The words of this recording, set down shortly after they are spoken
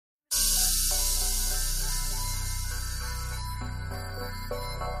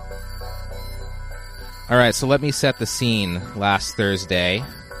All right, so let me set the scene. Last Thursday,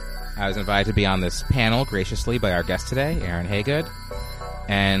 I was invited to be on this panel graciously by our guest today, Erin Hagood.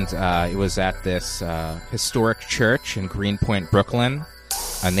 And it was at this historic church in Greenpoint, Brooklyn,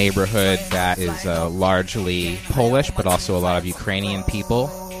 a neighborhood that is largely Polish, but also a lot of Ukrainian people.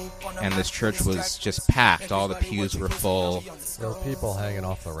 And this church was just packed. All the pews were full. There were people hanging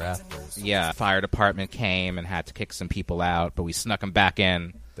off the rafters. Yeah, fire department came and had to kick some people out, but we snuck them back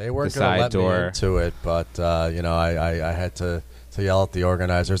in. They weren't going to let me into it, but I had to yell at the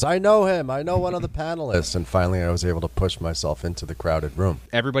organizers, I know him, I know one of the panelists, and finally I was able to push myself into the crowded room.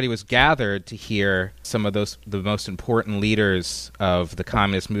 Everybody was gathered to hear some of the most important leaders of the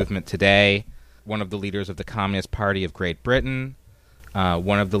communist movement today, one of the leaders of the Communist Party of Great Britain,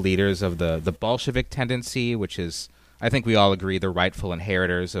 one of the leaders of the Bolshevik tendency, which is, I think we all agree, the rightful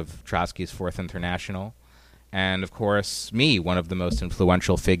inheritors of Trotsky's Fourth International, and of course me, one of the most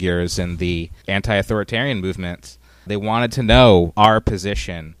influential figures in the anti-authoritarian movement. They wanted to know our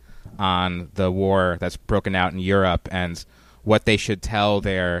position on the war that's broken out in Europe and what they should tell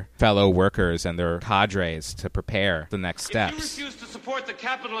their fellow workers and their cadres to prepare the next steps. If you refuse to support the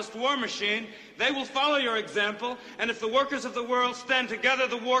capitalist war machine, they will follow your example, and if the workers of the world stand together,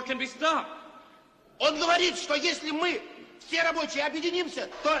 the war can be stopped. Он говорит, что если мы все рабочие объединимся,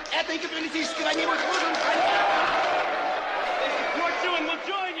 то этой капиталистической войне мы сможем They support you and will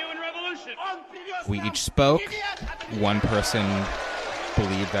join you in revolution. We each spoke. One person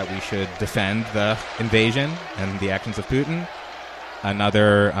believed that we should defend the invasion and the actions of Putin.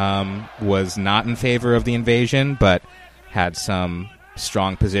 Another was not in favor of the invasion, but had some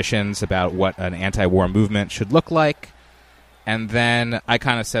strong positions about what an anti-war movement should look like. And then I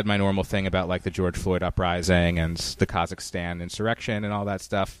kind of said my normal thing about like the George Floyd uprising and the Kazakhstan insurrection and all that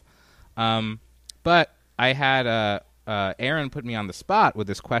stuff. But I had Erin put me on the spot with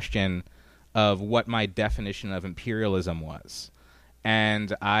this question of what my definition of imperialism was.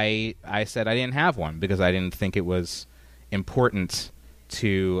 And I said I didn't have one because I didn't think it was important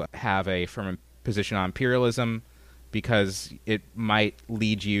to have a firm position on imperialism because it might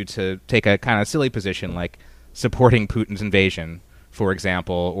lead you to take a kind of silly position like supporting Putin's invasion, for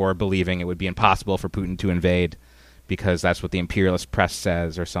example, or believing it would be impossible for Putin to invade because that's what the imperialist press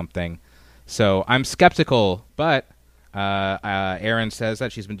says or something. So I'm skeptical, but Erin says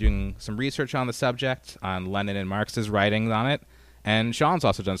that she's been doing some research on the subject, on Lenin and Marx's writings on it, and Sean's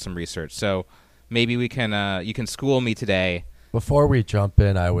also done some research. So maybe we can you can school me today. Before we jump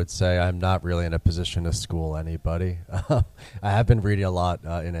in, I would say I'm not really in a position to school anybody. I have been reading a lot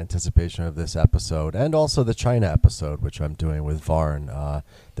in anticipation of this episode, and also the China episode, which I'm doing with Varn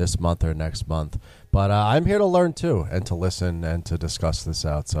this month or next month. But I'm here to learn too, and to listen and to discuss this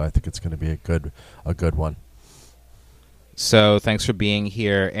out. So I think it's going to be a good one. So thanks for being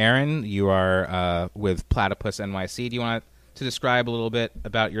here, Erin. You are with Platypus NYC. Do you want to describe a little bit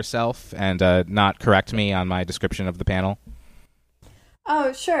about yourself and not correct me on my description of the panel?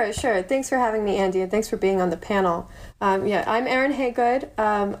 Oh, sure. Thanks for having me, Andy, and thanks for being on the panel. I'm Erin Hagood.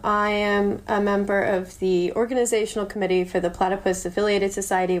 I am a member of the organizational committee for the Platypus Affiliated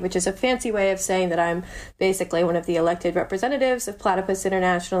Society, which is a fancy way of saying that I'm basically one of the elected representatives of Platypus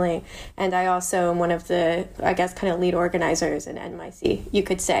internationally, and I also am one of the, I guess, kind of lead organizers in NYC, you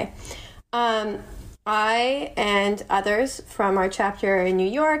could say. I and others from our chapter in New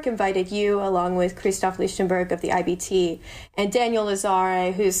York invited you, along with Christoph Lichtenberg of the IBT, and Daniel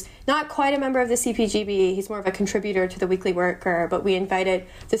Lazare, who's not quite a member of the CPGB. He's more of a contributor to the Weekly Worker, but we invited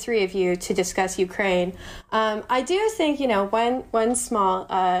the three of you to discuss Ukraine. I do think, one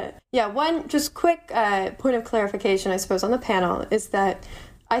just quick point of clarification, I suppose, on the panel is that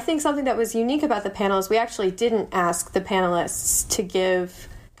I think something that was unique about the panel is we actually didn't ask the panelists to give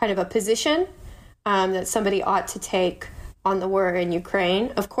kind of a position that somebody ought to take on the war in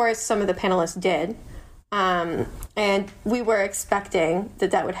Ukraine. Of course, some of the panelists did, and we were expecting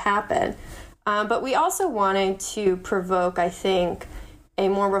that would happen. But we also wanted to provoke, I think, a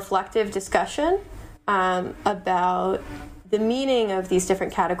more reflective discussion about the meaning of these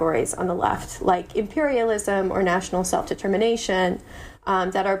different categories on the left, like imperialism or national self-determination,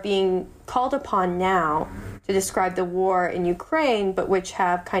 that are being called upon now to describe the war in Ukraine, but which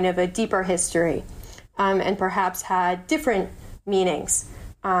have kind of a deeper history and perhaps had different meanings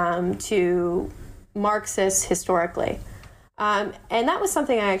to Marxists historically. And that was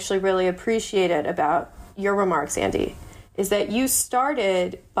something I actually really appreciated about your remarks, Andy, is that you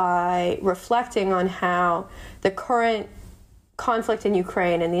started by reflecting on how the current conflict in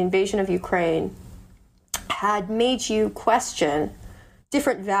Ukraine and the invasion of Ukraine had made you question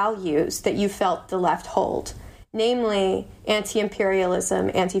different values that you felt the left hold. namely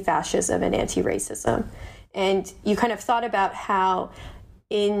anti-imperialism, anti-fascism, and anti-racism. And you kind of thought about how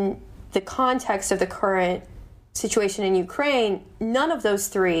in the context of the current situation in Ukraine, none of those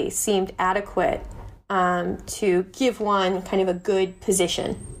three seemed adequate to give one kind of a good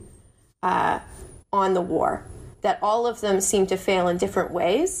position on the war. That all of them seemed to fail in different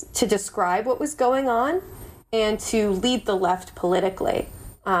ways to describe what was going on and to lead the left politically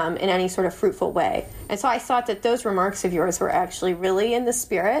in any sort of fruitful way. And so I thought that those remarks of yours were actually really in the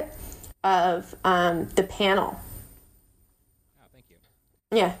spirit of the panel. Oh, thank you.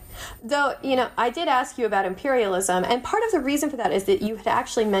 Yeah. Though, I did ask you about imperialism, and part of the reason for that is that you had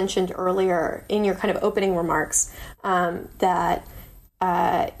actually mentioned earlier in your kind of opening remarks that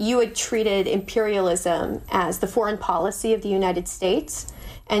you had treated imperialism as the foreign policy of the United States.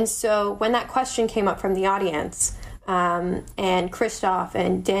 And so when that question came up from the audience, and Christoph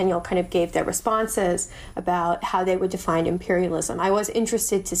and Daniel kind of gave their responses about how they would define imperialism, I was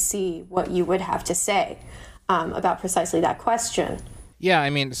interested to see what you would have to say about precisely that question. Yeah,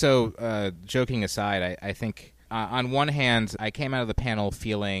 I mean, so joking aside, I think on one hand, I came out of the panel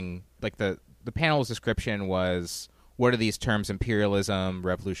feeling like the panel's description was, what are these terms, imperialism,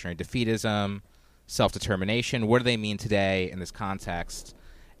 revolutionary defeatism, self-determination, what do they mean today in this context?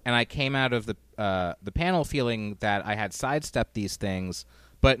 And I came out of the panel feeling that I had sidestepped these things,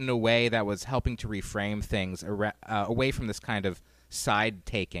 but in a way that was helping to reframe things away from this kind of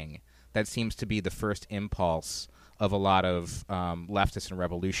side-taking that seems to be the first impulse of a lot of leftists and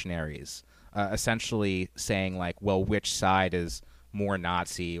revolutionaries, essentially saying, like, well, which side is more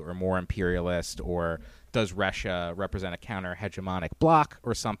Nazi or more imperialist, or does Russia represent a counter-hegemonic bloc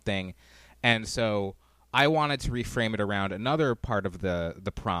or something? And so I wanted to reframe it around another part of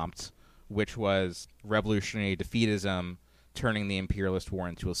the prompt, which was revolutionary defeatism, turning the imperialist war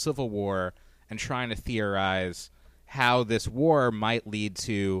into a civil war, and trying to theorize how this war might lead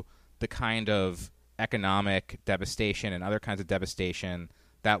to the kind of economic devastation and other kinds of devastation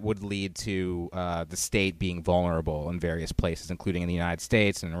that would lead to the state being vulnerable in various places, including in the United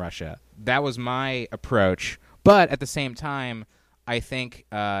States and in Russia. That was my approach, but at the same time, I think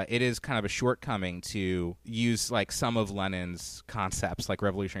it is kind of a shortcoming to use like some of Lenin's concepts, like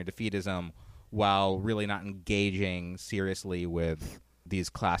revolutionary defeatism, while really not engaging seriously with these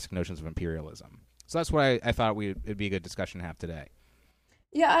classic notions of imperialism. So that's what I thought it'd be a good discussion to have today.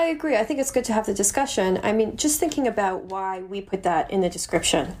 Yeah, I agree. I think it's good to have the discussion. I mean, just thinking about why we put that in the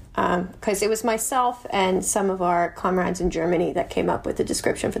description, because it was myself and some of our comrades in Germany that came up with the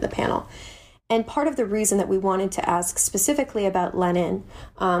description for the panel. And part of the reason that we wanted to ask specifically about Lenin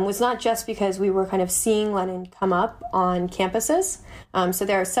was not just because we were kind of seeing Lenin come up on campuses. So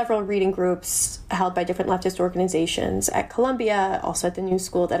there are several reading groups held by different leftist organizations at Columbia, also at the New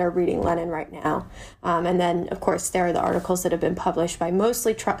School, that are reading Lenin right now. And then, of course, there are the articles that have been published by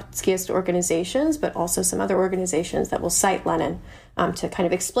mostly Trotskyist organizations, but also some other organizations that will cite Lenin to kind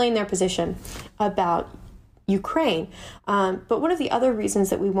of explain their position about Ukraine. But one of the other reasons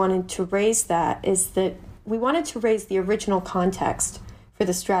that we wanted to raise that is that we wanted to raise the original context for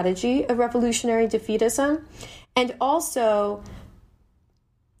the strategy of revolutionary defeatism, and also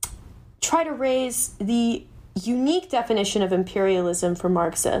try to raise the unique definition of imperialism for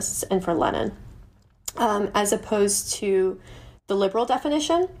Marxists and for Lenin, as opposed to the liberal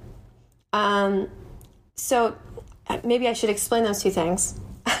definition. So maybe I should explain those two things.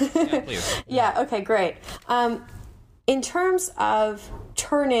 Yeah, please. Yeah, okay, great. In terms of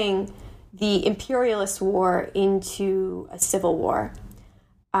turning the imperialist war into a civil war,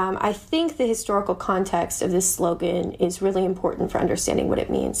 I think the historical context of this slogan is really important for understanding what it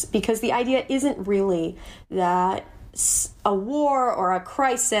means, because the idea isn't really that a war or a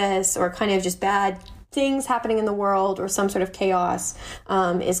crisis or kind of just bad things happening in the world or some sort of chaos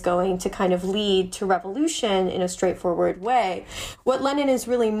is going to kind of lead to revolution in a straightforward way. What Lenin is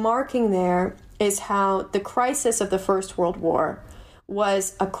really marking there is how the crisis of the First World War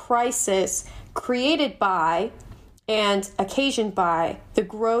was a crisis created by and occasioned by the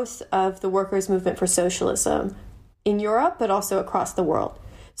growth of the workers' movement for socialism in Europe, but also across the world.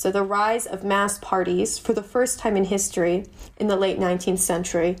 So the rise of mass parties for the first time in history in the late 19th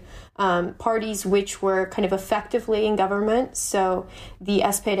century, parties which were kind of effectively in government. So the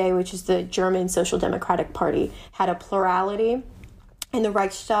SPD, which is the German Social Democratic Party, had a plurality in the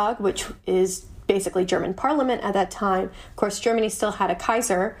Reichstag, which is basically German parliament at that time. Of course, Germany still had a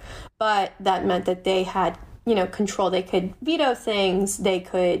Kaiser, but that meant that they had control. They could veto things. They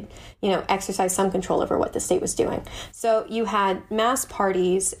could, exercise some control over what the state was doing. So you had mass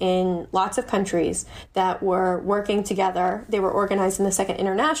parties in lots of countries that were working together. They were organized in the Second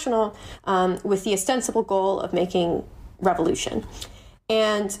International with the ostensible goal of making revolution.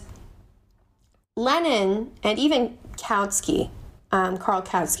 And Lenin and even Kautsky, Karl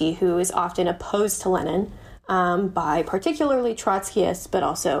Kautsky, who is often opposed to Lenin by particularly Trotskyists, but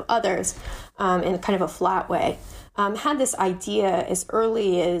also others in kind of a flat way, had this idea as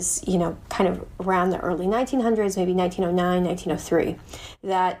early as, kind of around the early 1900s, maybe 1909, 1903,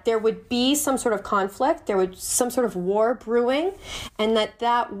 that there would be some sort of conflict, there would some sort of war brewing, and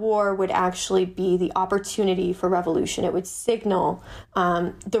that war would actually be the opportunity for revolution. It would signal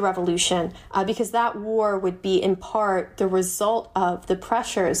the revolution because that war would be in part the result of the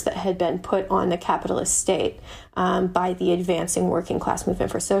pressures that had been put on the capitalist state by the advancing working class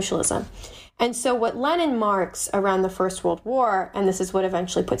movement for socialism. And so what Lenin marks around the First World War, and this is what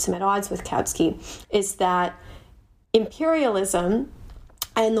eventually puts him at odds with Kautsky, is that imperialism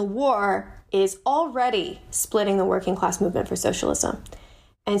and the war is already splitting the working class movement for socialism.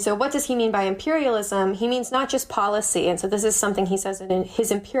 And so what does he mean by imperialism? He means not just policy. And so this is something he says in his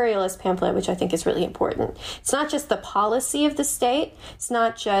imperialist pamphlet, which I think is really important. It's not just the policy of the state. It's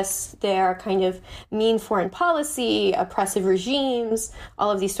not just their kind of mean foreign policy, oppressive regimes, all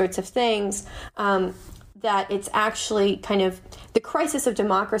of these sorts of things, that it's actually kind of the crisis of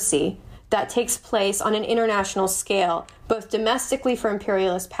democracy that takes place on an international scale, both domestically for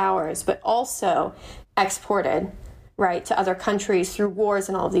imperialist powers, but also exported, right, to other countries through wars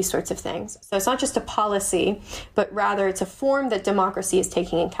and all of these sorts of things. So it's not just a policy, but rather it's a form that democracy is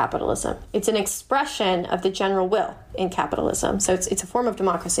taking in capitalism. It's an expression of the general will in capitalism. So it's a form of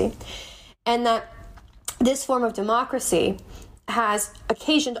democracy. And that this form of democracy has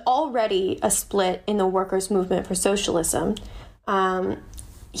occasioned already a split in the workers' movement for socialism.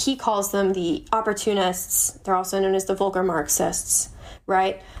 He calls them the opportunists. They're also known as the vulgar Marxists,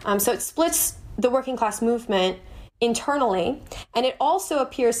 right? So it splits the working class movement internally, and it also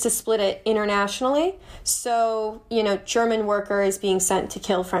appears to split it internationally. So, German workers being sent to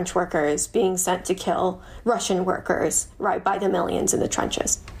kill French workers, being sent to kill Russian workers, right, by the millions in the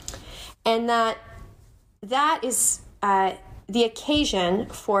trenches. And that is the occasion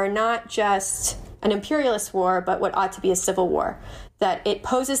for not just an imperialist war, but what ought to be a civil war. That it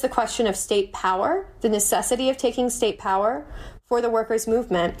poses the question of state power, the necessity of taking state power for the workers'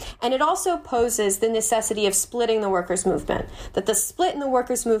 movement, and it also poses the necessity of splitting the workers' movement, that the split in the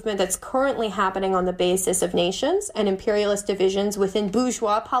workers' movement that's currently happening on the basis of nations and imperialist divisions within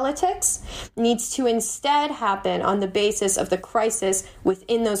bourgeois politics needs to instead happen on the basis of the crisis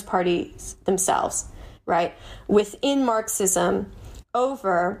within those parties themselves, right? Within Marxism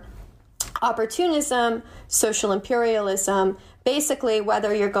over opportunism, social imperialism, basically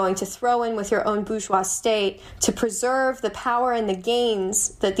whether you're going to throw in with your own bourgeois state to preserve the power and the gains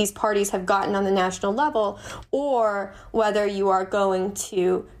that these parties have gotten on the national level, or whether you are going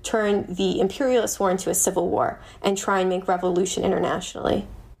to turn the imperialist war into a civil war and try and make revolution internationally,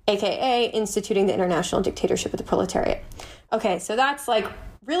 aka instituting the international dictatorship of the proletariat. Okay, so that's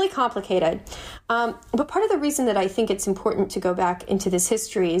really complicated. But part of the reason that I think it's important to go back into this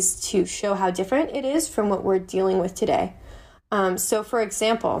history is to show how different it is from what we're dealing with today. So, for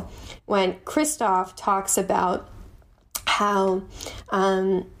example, when Christoph talks about how,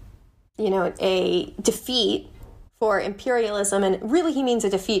 a defeat for imperialism, and really he means a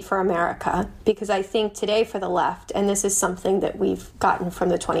defeat for America, because I think today for the left, and this is something that we've gotten from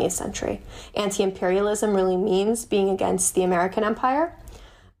the 20th century, anti-imperialism really means being against the American empire.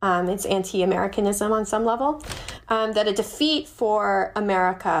 It's anti-Americanism on some level, that a defeat for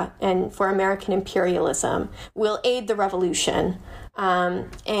America and for American imperialism will aid the revolution.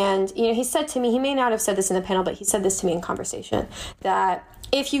 And he said to me, he may not have said this in the panel, but he said this to me in conversation, that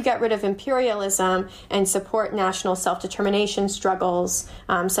if you get rid of imperialism and support national self-determination struggles,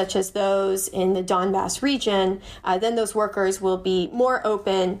 such as those in the Donbass region, then those workers will be more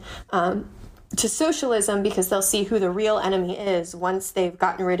open to socialism because they'll see who the real enemy is once they've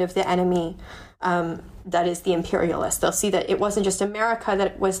gotten rid of the enemy that is the imperialist. They'll see that it wasn't just America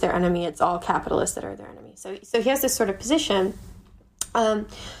that was their enemy, it's all capitalists that are their enemy. So he has this sort of position. And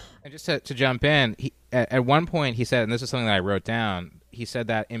just to jump in, at one point he said, and this is something that I wrote down, he said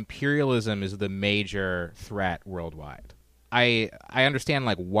that imperialism is the major threat worldwide. I understand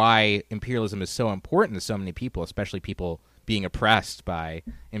why imperialism is so important to so many people, especially people being oppressed by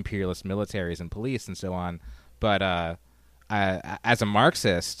imperialist militaries and police and so on. But as a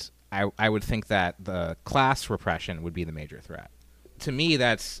Marxist, I would think that the class repression would be the major threat. To me,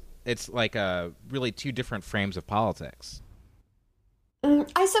 that's it's like really two different frames of politics.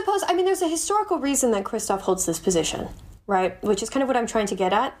 I suppose, I mean, there's a historical reason that Christoph holds this position, right? Which is kind of what I'm trying to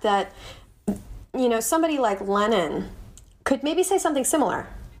get at, that, you know, somebody like Lenin could maybe say something similar,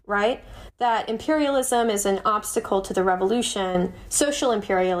 right? That imperialism is an obstacle to the revolution, social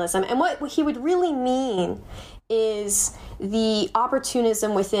imperialism. And what he would really mean is the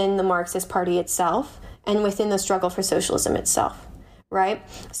opportunism within the Marxist Party itself and within the struggle for socialism itself, right?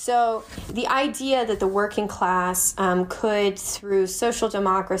 So the idea that the working class could, through social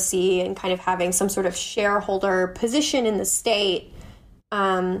democracy and kind of having some sort of shareholder position in the state,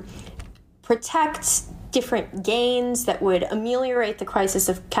 protect different gains that would ameliorate the crisis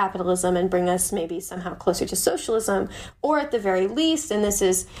of capitalism and bring us maybe somehow closer to socialism, or at the very least, and this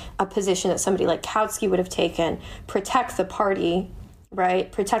is a position that somebody like Kautsky would have taken, protect the party,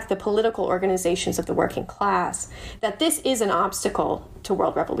 right? Protect the political organizations of the working class, that this is an obstacle to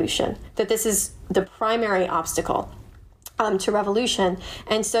world revolution, that this is the primary obstacle to revolution.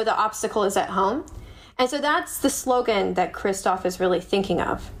 And so the obstacle is at home. And so that's the slogan that Christoph is really thinking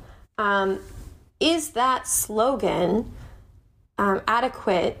of. Is that slogan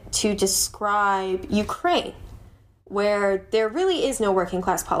adequate to describe Ukraine, where there really is no working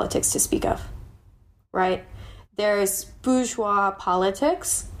class politics to speak of, right? There's bourgeois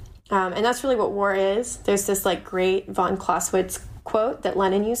politics, and that's really what war is. There's this like great von Clausewitz quote that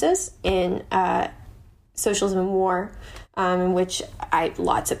Lenin uses in Socialism and War, which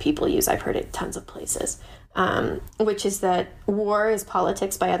lots of people use. I've heard it tons of places, which is that war is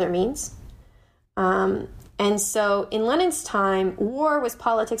politics by other means. And so in Lenin's time, war was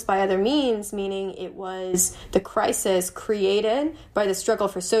politics by other means, meaning it was the crisis created by the struggle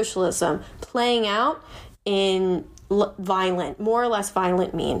for socialism playing out in violent, more or less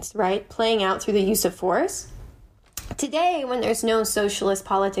violent means, right? Playing out through the use of force. Today, when there's no socialist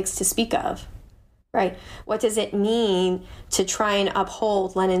politics to speak of, right? What does it mean to try and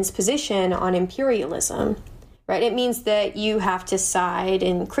uphold Lenin's position on imperialism, right? It means that you have to side,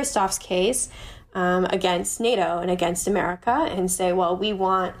 in Christoph's case, against NATO and against America and say, well, we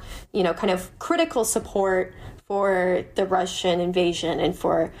want, you know, kind of critical support for the Russian invasion and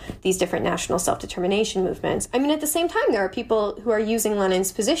for these different national self-determination movements. I mean, at the same time, there are people who are using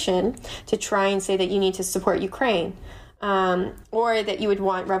Lenin's position to try and say that you need to support Ukraine, or that you would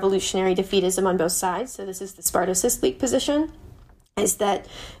want revolutionary defeatism on both sides. So this is the Spartacist League position, is that,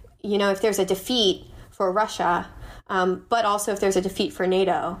 you know, if there's a defeat for Russia, but also if there's a defeat for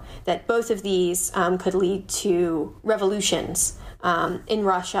NATO, that both of these could lead to revolutions in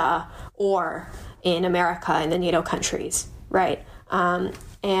Russia or in America and the NATO countries, right?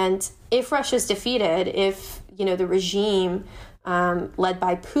 And if Russia's defeated, if, you know, the regime led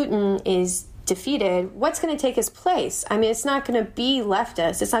by Putin is defeated, what's going to take its place? I mean, it's not going to be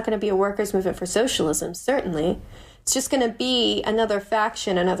leftist. It's not going to be a workers' movement for socialism, certainly. It's just going to be another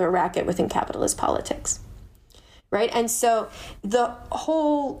faction, another racket within capitalist politics. Right? And so the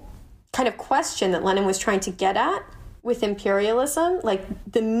whole kind of question that Lenin was trying to get at with imperialism, like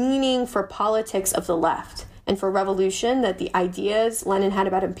the meaning for politics of the left and for revolution that the ideas Lenin had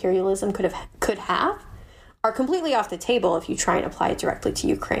about imperialism could have, are completely off the table if you try and apply it directly to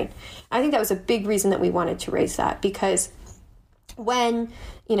Ukraine. I think that was a big reason that we wanted to raise that, because when,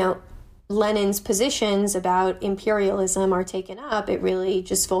 you know, Lenin's positions about imperialism are taken up, it really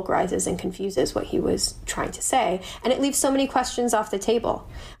just vulgarizes and confuses what he was trying to say. And it leaves so many questions off the table.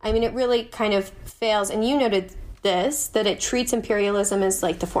 I mean, it really kind of fails. And you noted this, that it treats imperialism as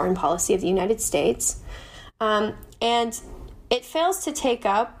like the foreign policy of the United States. And it fails to take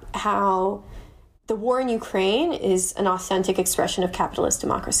up how the war in Ukraine is an authentic expression of capitalist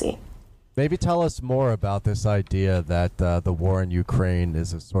democracy. Maybe tell us more about this idea that the war in Ukraine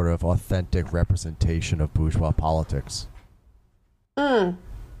is a sort of authentic representation of bourgeois politics. Oh,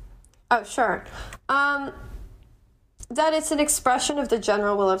 sure. That it's an expression of the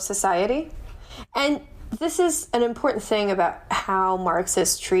general will of society. And this is an important thing about how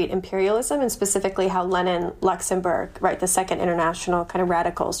Marxists treat imperialism, and specifically how Lenin, Luxemburg, right, the Second International kind of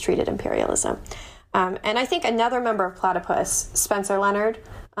radicals treated imperialism. And I think another member of Platypus, Spencer Leonard,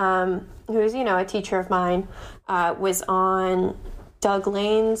 who's, you know, a teacher of mine, was on Doug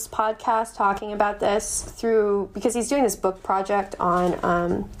Lane's podcast talking about this because he's doing this book project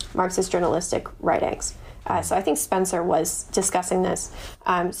on Marxist journalistic writings. So I think Spencer was discussing this.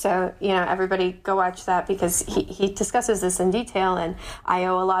 So, you know, everybody go watch that, because he discusses this in detail, and I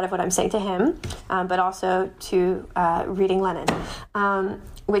owe a lot of what I'm saying to him, but also to reading Lenin,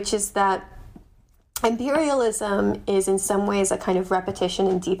 which is that imperialism is in some ways a kind of repetition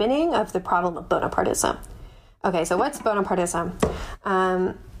and deepening of the problem of Bonapartism. Okay, so what's Bonapartism?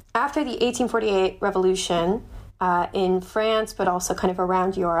 after the 1848 revolution in France, but also kind of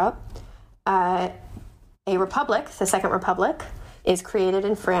around Europe, a republic, the Second Republic, is created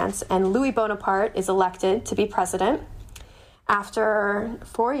in France, and Louis Bonaparte is elected to be president. After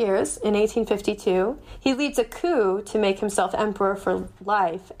 4 years, in 1852, he leads a coup to make himself emperor for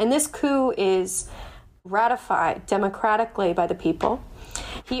life, and this coup is ratified democratically by the people.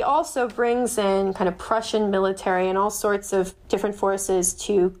 He also brings in kind of Prussian military and all sorts of different forces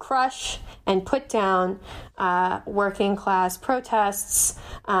to crush and put down working class protests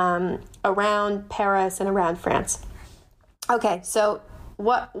around Paris and around France. Okay, so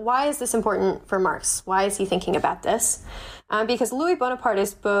why is this important for Marx? Why is he thinking about this? Because Louis Bonaparte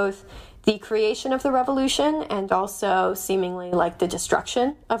is both the creation of the revolution and also seemingly like the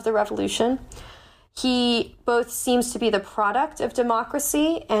destruction of the revolution. He both seems to be the product of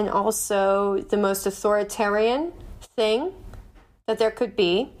democracy and also the most authoritarian thing that there could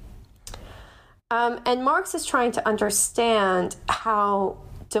be. And Marx is trying to understand how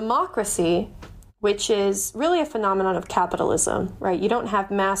democracy, which is really a phenomenon of capitalism, right? You don't have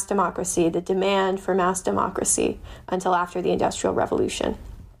mass democracy, the demand for mass democracy, until after the Industrial Revolution.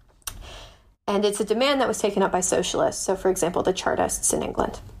 And it's a demand that was taken up by socialists. So, for example, the Chartists in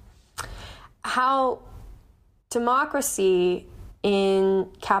England. How democracy in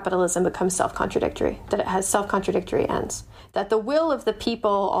capitalism becomes self-contradictory, that it has self-contradictory ends, that the will of the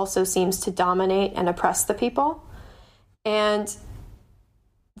people also seems to dominate and oppress the people. And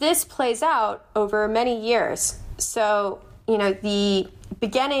this plays out over many years. So, the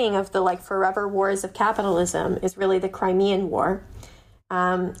beginning of the forever wars of capitalism is really the Crimean War.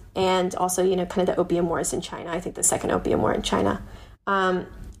 And also, kind of the Opium Wars in China. I think the Second Opium War in China.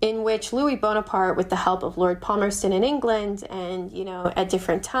 In which Louis Bonaparte, with the help of Lord Palmerston in England and, at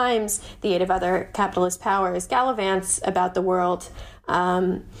different times, the aid of other capitalist powers, gallivants about the world,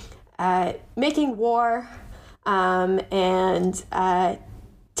 making war and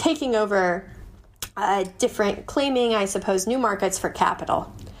taking over claiming, I suppose, new markets for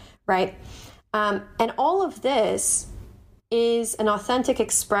capital, right? And all of this is an authentic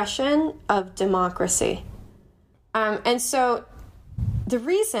expression of democracy. And so the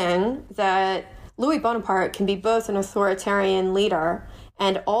reason that Louis Bonaparte can be both an authoritarian leader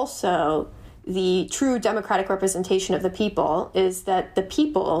and also the true democratic representation of the people is that the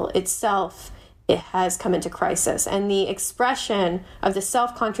people itself, it has come into crisis. And the expression of the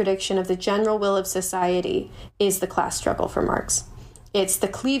self-contradiction of the general will of society is the class struggle for Marx. It's the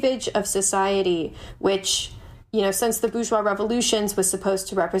cleavage of society, which, since the bourgeois revolutions was supposed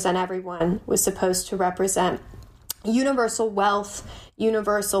to represent everyone, was supposed to represent universal wealth,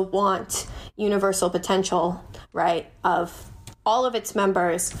 universal want, universal potential, right, of all of its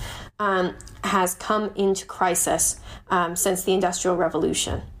members, has come into crisis since the Industrial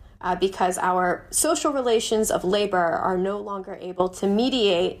Revolution. Because our social relations of labor are no longer able to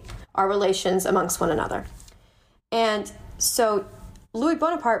mediate our relations amongst one another. And so Louis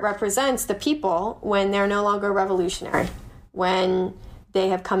Bonaparte represents the people when they're no longer revolutionary, when they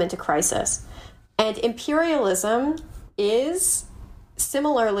have come into crisis. And imperialism is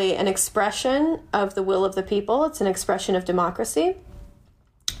similarly an expression of the will of the people. It's an expression of democracy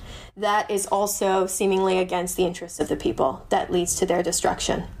that is also seemingly against the interests of the people, that leads to their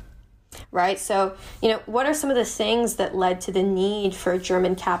destruction. Right? So, what are some of the things that led to the need for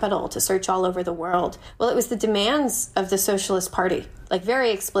German capital to search all over the world? Well, it was the demands of the Socialist Party,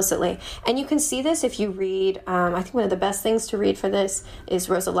 very explicitly. And you can see this if you read, I think one of the best things to read for this is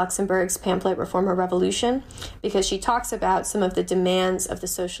Rosa Luxemburg's pamphlet, Reform or Revolution, because she talks about some of the demands of the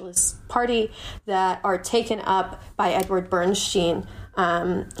Socialist Party that are taken up by Edward Bernstein,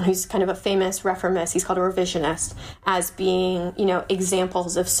 who's kind of a famous reformist. He's called a revisionist, as being,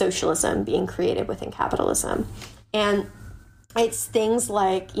 examples of socialism being created within capitalism. And it's things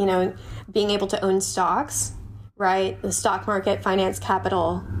like, being able to own stocks, right? The stock market, finance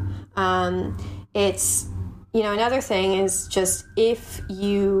capital. It's, another thing is just if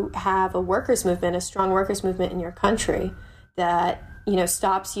you have a workers' movement, a strong workers' movement in your country that,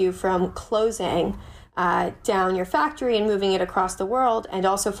 stops you from closing down your factory and moving it across the world, and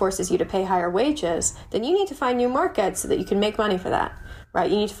also forces you to pay higher wages, then you need to find new markets so that you can make money for that,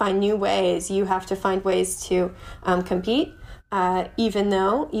 right? You need to find new ways. You have to find ways to compete, even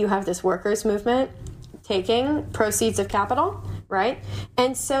though you have this workers' movement taking proceeds of capital, right?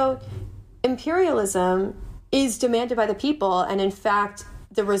 And so imperialism is demanded by the people, and in fact,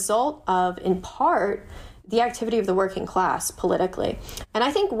 the result of, in part, the activity of the working class politically. And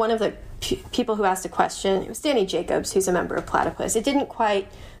I think one of the people who asked a question, it was Danny Jacobs, who's a member of Platypus. It didn't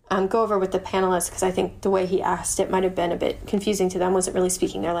quite go over with the panelists, because I think the way he asked it might have been a bit confusing to them, wasn't really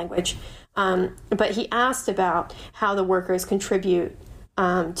speaking their language. But he asked about how the workers contribute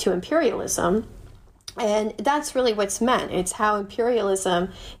to imperialism. And that's really what's meant. It's how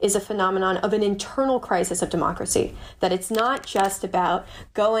imperialism is a phenomenon of an internal crisis of democracy. That it's not just about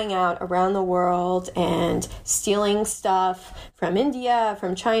going out around the world and stealing stuff from India,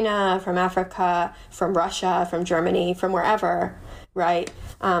 from China, from Africa, from Russia, from Germany, from wherever, right,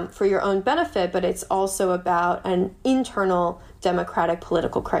 for your own benefit, but it's also about an internal democratic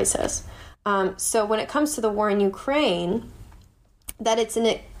political crisis. So when it comes to the war in Ukraine, that it's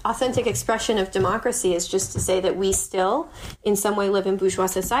an authentic expression of democracy is just to say that we still, in some way, live in bourgeois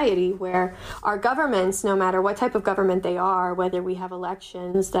society where our governments, no matter what type of government they are, whether we have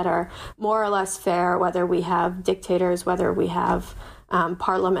elections that are more or less fair, whether we have dictators, whether we have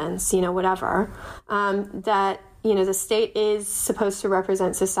parliaments, whatever, that the state is supposed to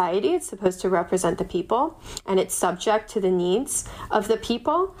represent society. It's supposed to represent the people, and it's subject to the needs of the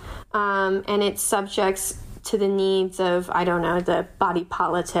people, and it's subject to the needs of, the body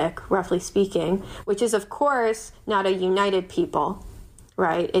politic, roughly speaking, which is, of course, not a united people,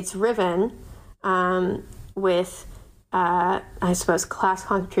 right? It's riven with, I suppose, class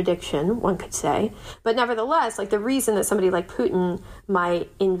contradiction, one could say. But nevertheless, the reason that somebody like Putin might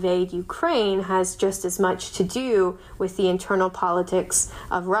invade Ukraine has just as much to do with the internal politics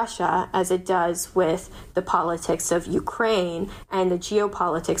of Russia as it does with the politics of Ukraine and the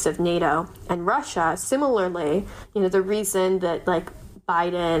geopolitics of NATO and Russia. Similarly, the reason that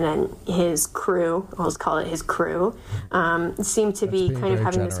Biden and his crew, I'll just call it his crew, seem to be kind of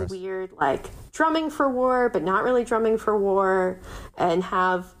having this weird, drumming for war, but not really drumming for war, and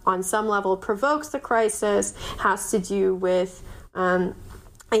have, on some level, provokes the crisis, has to do with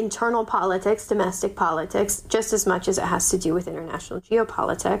internal politics, domestic politics, just as much as it has to do with international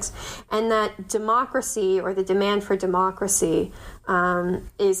geopolitics, and that democracy, or the demand for democracy,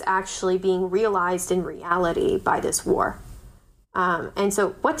 is actually being realized in reality by this war. And so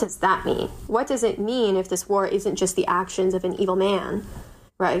what does that mean? What does it mean if this war isn't just the actions of an evil man,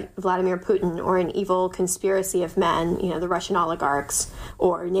 right, Vladimir Putin, or an evil conspiracy of men, the Russian oligarchs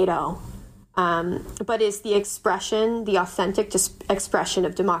or NATO, but is the expression, the authentic expression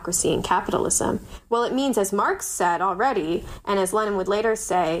of democracy and capitalism? Well, it means, as Marx said already, and as Lenin would later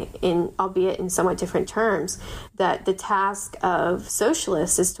say, albeit in somewhat different terms, that the task of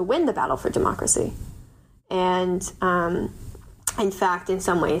socialists is to win the battle for democracy. And in fact, in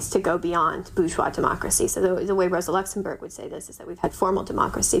some ways, to go beyond bourgeois democracy. So the way Rosa Luxemburg would say this is that we've had formal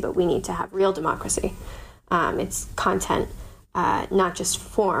democracy, but we need to have real democracy. Its content, not just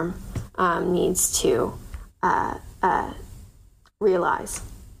form, needs to realize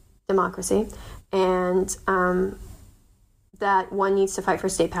democracy, and that one needs to fight for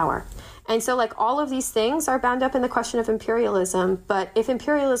state power. And so, all of these things are bound up in the question of imperialism. But if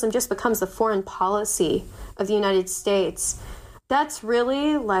imperialism just becomes the foreign policy of the United States, that's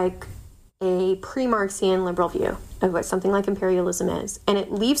really a pre-Marxian liberal view of what something like imperialism is. And it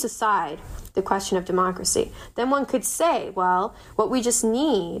leaves aside the question of democracy. Then one could say, well, what we just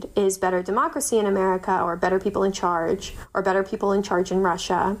need is better democracy in America, or better people in charge, or better people in charge in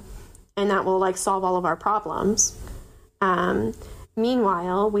Russia, and that will solve all of our problems.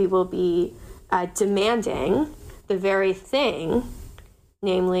 Meanwhile, we will be demanding the very thing,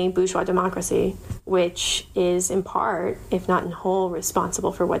 namely bourgeois democracy, which is in part, if not in whole,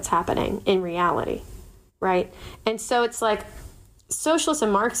 responsible for what's happening in reality, right? And so it's socialists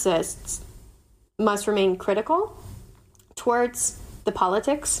and Marxists must remain critical towards the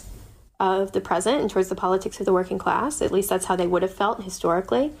politics of the present and towards the politics of the working class. At least that's how they would have felt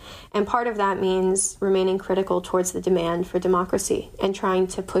historically. And part of that means remaining critical towards the demand for democracy and trying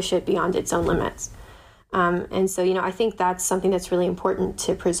to push it beyond its own limits. And so, I think that's something that's really important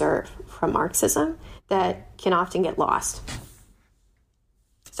to preserve from Marxism that can often get lost.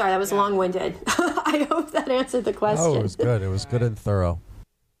 Sorry, that was long-winded. I hope that answered the question. Oh, it was good. It was good and thorough.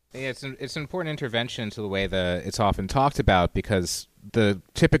 Yeah, it's an important intervention to the way that it's often talked about, because the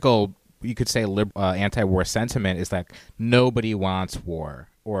typical, you could say, anti-war sentiment is that nobody wants war,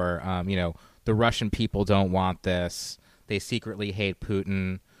 or, the Russian people don't want this, they secretly hate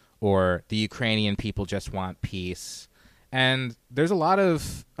Putin, or the Ukrainian people just want peace. And there's a lot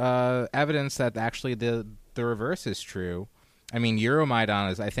of evidence that actually the reverse is true. I mean,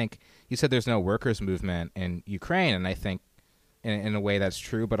 Euromaidan is, I think, you said there's no workers' movement in Ukraine, and I think in a way that's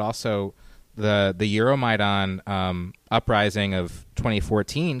true, but also the Euromaidan uprising of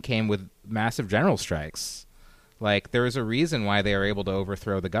 2014 came with massive general strikes. There was a reason why they were able to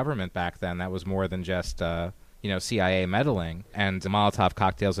overthrow the government back then. That was more than just CIA meddling and the Molotov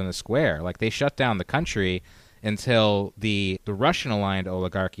cocktails in the square. Like, they shut down the country until the Russian-aligned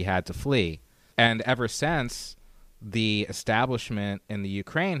oligarchy had to flee. And ever since, the establishment in the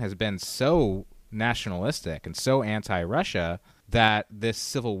Ukraine has been so nationalistic and so anti-Russia that this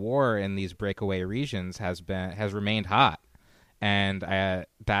civil war in these breakaway regions has remained hot. And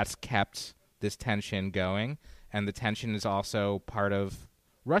that's kept this tension going. And the tension is also part of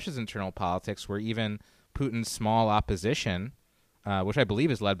Russia's internal politics, where even Putin's small opposition, which I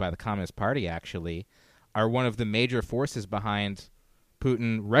believe is led by the Communist Party, actually, are one of the major forces behind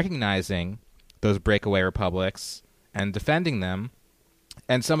Putin recognizing those breakaway republics and defending them.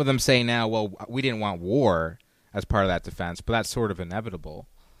 And some of them say now, well, we didn't want war as part of that defense, but that's sort of inevitable.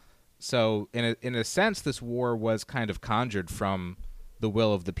 So in a sense, this war was kind of conjured from the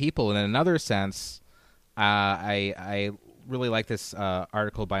will of the people. And in another sense, I really like this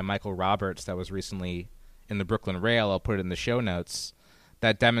article by Michael Roberts that was recently in the Brooklyn Rail. I'll put it in the show notes,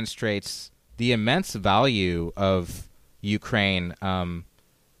 that demonstrates the immense value of Ukraine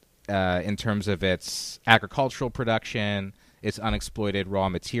in terms of its agricultural production, its unexploited raw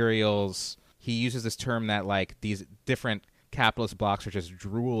materials. He uses this term that, like, these different capitalist blocs are just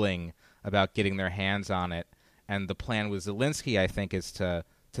drooling about getting their hands on it. And the plan with Zelensky, I think, is to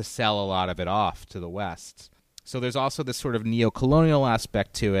sell a lot of it off to the West. So there's also this sort of neo-colonial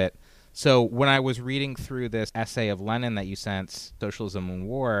aspect to it. So when I was reading through this essay of Lenin that you sent, Socialism and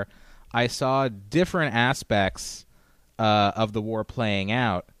War, I saw different aspects of the war playing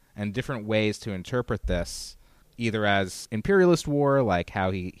out and different ways to interpret this, either as imperialist war, like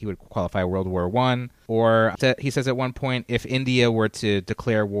how he would qualify World War I, or he says at one point, if India were to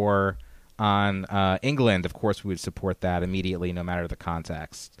declare war on England, of course we would support that immediately, no matter the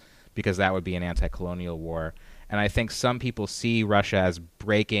context, because that would be an anti-colonial war. And I think some people see Russia as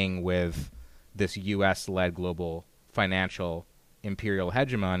breaking with this U.S.-led global financial imperial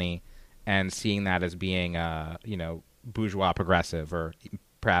hegemony and seeing that as being, bourgeois progressive or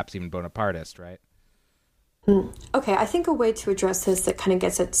perhaps even Bonapartist, right? Okay, I think a way to address this that kind of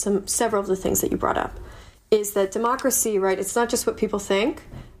gets at several of the things that you brought up is that democracy, right, it's not just what people think,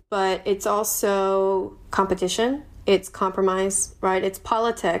 but it's also competition, it's compromise, right? It's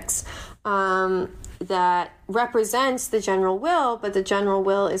politics that represents the general will, but the general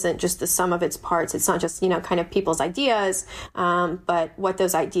will isn't just the sum of its parts. It's not just, kind of people's ideas, but what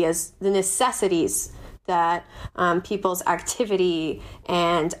those ideas, the necessities that people's activity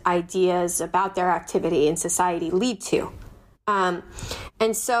and ideas about their activity in society lead to. And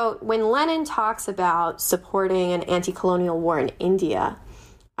so when Lenin talks about supporting an anti-colonial war in India,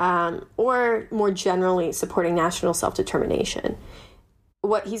 or more generally supporting national self-determination,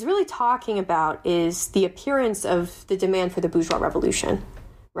 what he's really talking about is the appearance of the demand for the bourgeois revolution,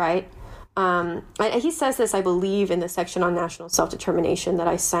 right? He says this, I believe, in the section on national self-determination that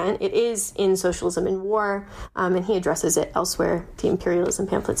I sent. It is in Socialism and War, and he addresses it elsewhere. The Imperialism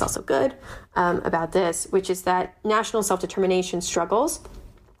pamphlet's also good about this, which is that national self-determination struggles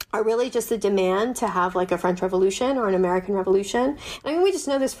are really just the demand to have like a French Revolution or an American Revolution. I mean, we just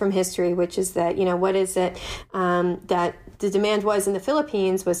know this from history, which is that, what is it that the demand was in the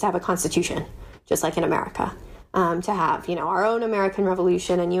Philippines was to have a constitution, just like in America. To have, our own American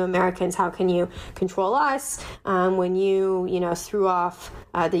Revolution, and you Americans, how can you control us when you, threw off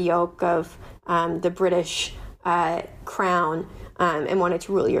the yoke of the British crown and wanted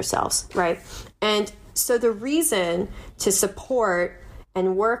to rule yourselves, right? And so the reason to support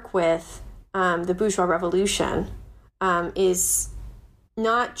and work with the bourgeois revolution is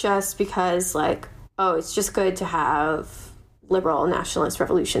not just because, it's just good to have liberal nationalist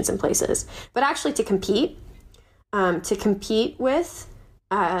revolutions in places, but actually to compete with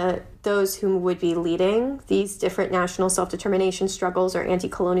those who would be leading these different national self-determination struggles or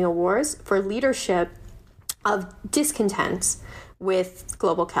anti-colonial wars for leadership of discontents with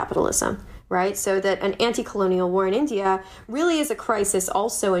global capitalism, right? So that an anti-colonial war in India really is a crisis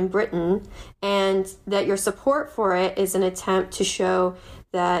also in Britain, and that your support for it is an attempt to show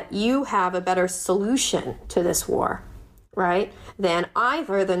that you have a better solution to this war, right, than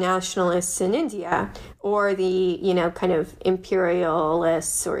either the nationalists in India or the, kind of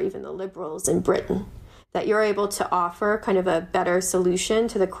imperialists or even the liberals in Britain. That you're able to offer kind of a better solution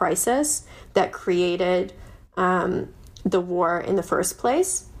to the crisis that created the war in the first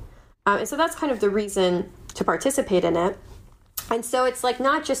place. And so that's kind of the reason to participate in it. And so it's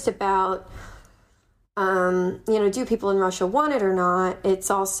not just about, do people in Russia want it or not? It's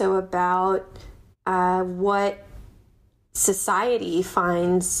also about what society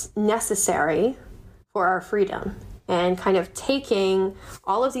finds necessary for our freedom, and kind of taking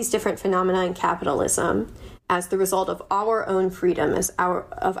all of these different phenomena in capitalism as the result of our own freedom,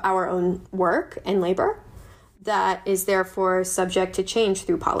 of our own work and labor, that is therefore subject to change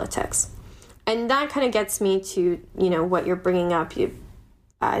through politics. And that kind of gets me to, what you're bringing up,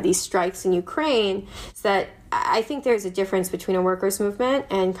 these strikes in Ukraine, is that I think there's a difference between a workers' movement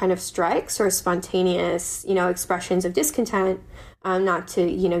and kind of strikes or spontaneous, expressions of discontent, not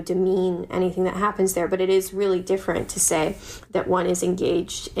to, demean anything that happens there, but it is really different to say that one is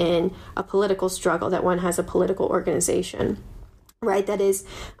engaged in a political struggle, that one has a political organization, right, that is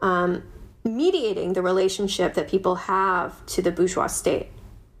mediating the relationship that people have to the bourgeois state.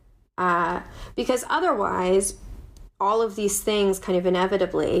 Because otherwise, all of these things kind of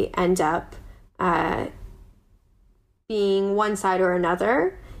inevitably end up being one side or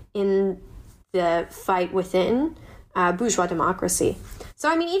another in the fight within bourgeois democracy. So,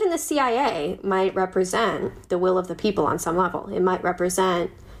 I mean, even the CIA might represent the will of the people on some level. It might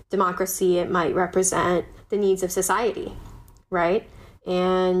represent democracy. It might represent the needs of society, right?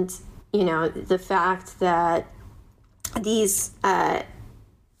 And, the fact that these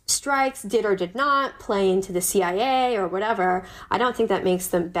strikes did or did not play into the CIA or whatever, I don't think that makes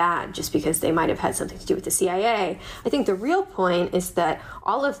them bad just because they might have had something to do with the CIA. I think the real point is that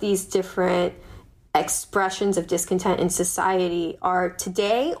all of these different expressions of discontent in society are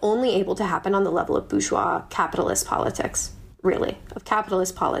today only able to happen on the level of bourgeois capitalist politics, really, of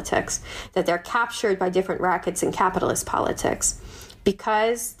capitalist politics, that they're captured by different rackets in capitalist politics.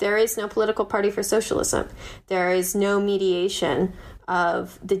 Because there is no political party for socialism. There is no mediation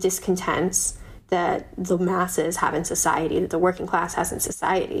of the discontents that the masses have in society, that the working class has in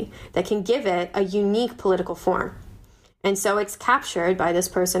society, that can give it a unique political form. And so it's captured by this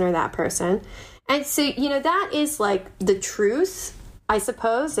person or that person. And so, that is like the truth, I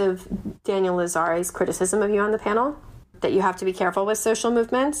suppose, of Daniel Lazzare's criticism of you on the panel, that you have to be careful with social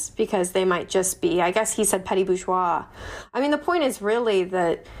movements because they might just be, I guess he said petty bourgeois. I mean, the point is really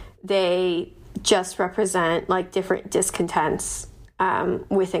that they just represent like different discontents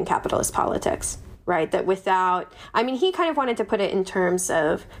within capitalist politics, right? That without, I mean, he kind of wanted to put it in terms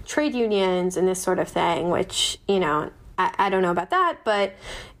of trade unions and this sort of thing, which, I don't know about that, but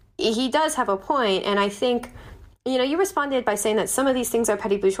he does have a point. And I think, you responded by saying that some of these things are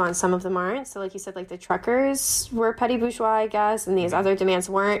petty bourgeois and some of them aren't. So like you said, like the truckers were petty bourgeois, I guess, and these other demands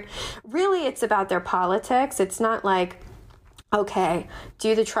weren't. Really, it's about their politics. It's not like, okay,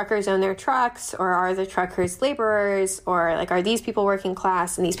 do the truckers own their trucks, or are the truckers laborers, or like are these people working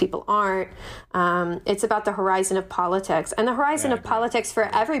class and these people aren't? It's about the horizon of politics. And the horizon of politics for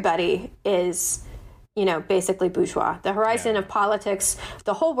everybody is basically bourgeois. The horizon of politics,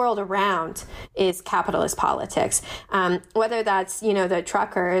 the whole world around is capitalist politics. Whether that's, the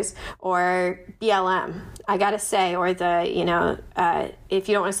truckers or BLM, I gotta say, or the, if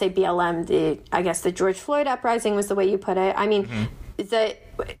you don't want to say BLM, I guess the George Floyd uprising was the way you put it. I mean, the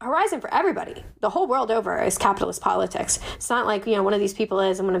horizon for everybody, the whole world over, is capitalist politics. It's not like, one of these people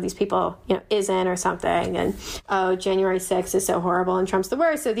is and one of these people, isn't or something. And, January 6th is so horrible and Trump's the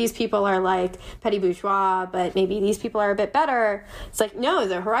worst. So these people are like petty bourgeois, but maybe these people are a bit better. It's like, no,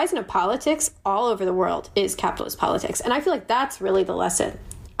 the horizon of politics all over the world is capitalist politics. And I feel like that's really the lesson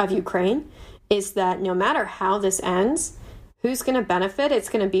of Ukraine, is that no matter how this ends, who's going to benefit? It's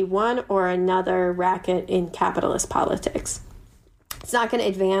going to be one or another racket in capitalist politics. It's not going to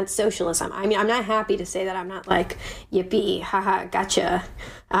advance socialism. I mean, I'm not happy to say that. I'm not like, yippee, haha, gotcha,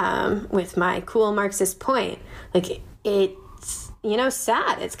 with my cool Marxist point. Like, it's,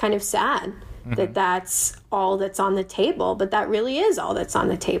 sad. It's kind of sad that that's all that's on the table, but that really is all that's on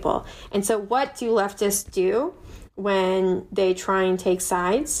the table. And so what do leftists do when they try and take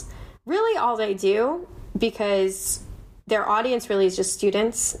sides? Really all they do, because their audience really is just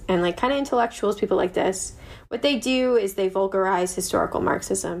students and like kind of intellectuals, people like this, what they do is they vulgarize historical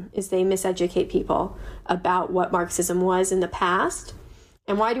Marxism, is they miseducate people about what Marxism was in the past.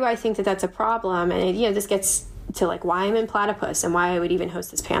 And why do I think that that's a problem? And, this gets to like why I'm in Platypus and why I would even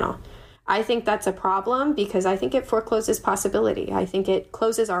host this panel. I think that's a problem because I think it forecloses possibility. I think it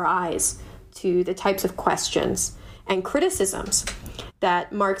closes our eyes to the types of questions and criticisms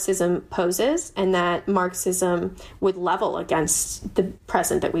that Marxism poses and that Marxism would level against the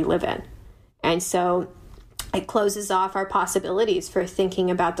present that we live in. And so it closes off our possibilities for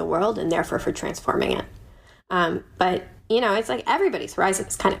thinking about the world and therefore for transforming it. But, it's like everybody's horizon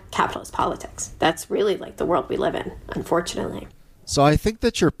is kind of capitalist politics. That's really like the world we live in, unfortunately. So I think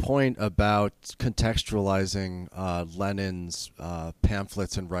that your point about contextualizing Lenin's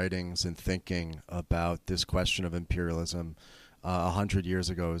pamphlets and writings and thinking about this question of imperialism 100 years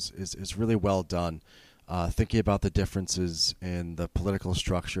ago is really well done. Thinking about the differences in the political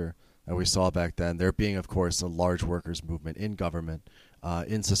structure And we saw back then there being, of course, a large workers' movement in government,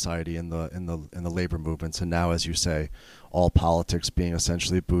 in society, in the labor movements, and now, as you say, all politics being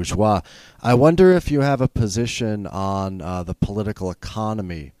essentially bourgeois. I wonder if you have a position on the political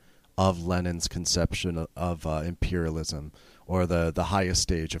economy of Lenin's conception of imperialism, or the highest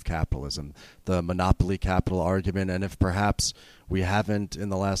stage of capitalism, the monopoly capital argument, and if perhaps we haven't in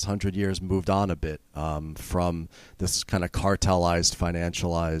the last 100 years moved on a bit from this kind of cartelized,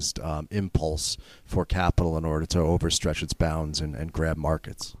 financialized impulse for capital in order to overstretch its bounds and grab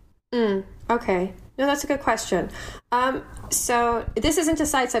markets. Okay. No, that's a good question. So this isn't to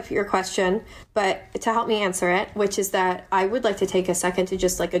sidestep your question, but to help me answer it, which is that I would like to take a second to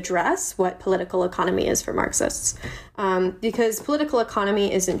just address what political economy is for Marxists. Because political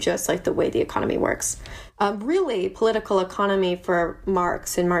economy isn't just the way the economy works. Really, political economy for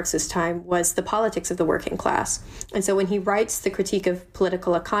Marx in Marx's time was the politics of the working class. And so when he writes the critique of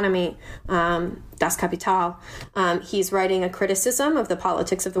political economy, Das Kapital, he's writing a criticism of the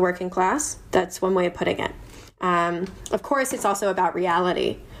politics of the working class. That's one way of putting it. Of course, it's also about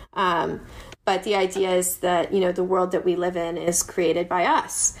reality. But the idea is that, the world that we live in is created by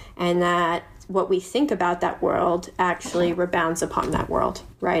us, and that what we think about that world actually rebounds upon that world,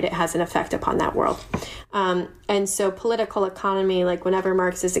 right? It has an effect upon that world. And so political economy, whenever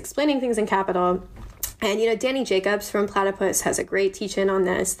Marx is explaining things in Capital, and, Danny Jacobs from Platypus has a great teach-in on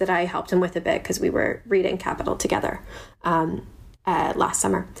this that I helped him with a bit because we were reading Capital together last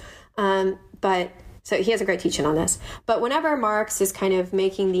summer. So he has a great teaching on this. But whenever Marx is kind of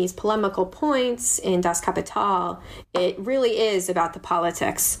making these polemical points in Das Kapital, it really is about the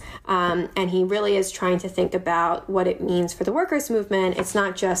politics. And he really is trying to think about what it means for the workers' movement. It's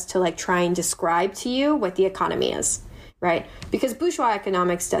not just to try and describe to you what the economy is, right? Because bourgeois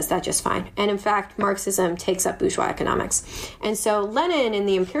economics does that just fine. And in fact, Marxism takes up bourgeois economics. And so Lenin in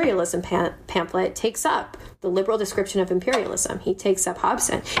the Imperialism pamphlet takes up the liberal description of imperialism. He takes up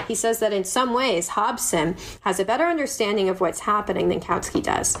Hobson. He says that in some ways, Hobson has a better understanding of what's happening than Kautsky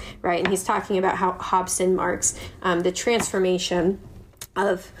does, right? And he's talking about how Hobson marks the transformation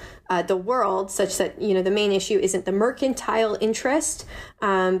of the world such that, the main issue isn't the mercantile interest,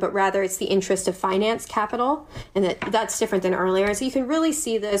 but rather it's the interest of finance capital. And that's different than earlier. So you can really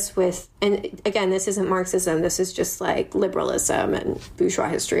see this with, and again, this isn't Marxism. This is just liberalism and bourgeois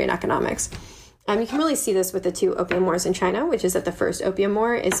history and economics. You can really see this with the two opium wars in China, which is that the first opium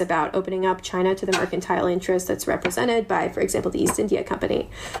war is about opening up China to the mercantile interest that's represented by, for example, the East India Company.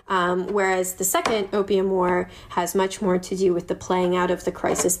 Whereas the second opium war has much more to do with the playing out of the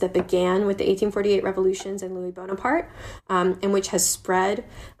crisis that began with the 1848 revolutions and Louis Bonaparte, and which has spread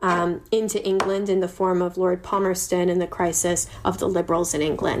into England in the form of Lord Palmerston and the crisis of the liberals in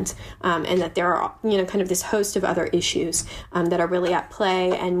England. And that there are, kind of this host of other issues that are really at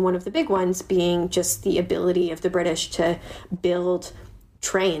play. And one of the big ones being just the ability of the British to build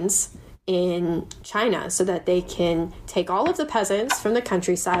trains in China so that they can take all of the peasants from the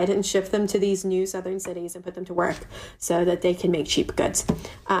countryside and ship them to these new southern cities and put them to work so that they can make cheap goods.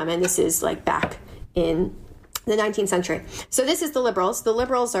 And this is back in the 19th century. So this is the liberals. The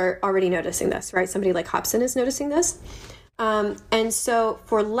liberals are already noticing this, right? Somebody like Hobson is noticing this. And so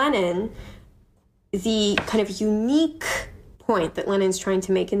for Lenin, the kind of unique point that Lenin's trying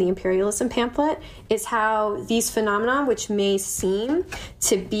to make in the Imperialism pamphlet is how these phenomena, which may seem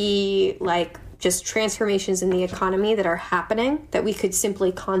to be just transformations in the economy that are happening, that we could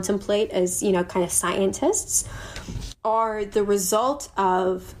simply contemplate as, kind of scientists, are the result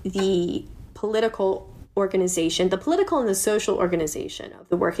of the political organization, the political and the social organization of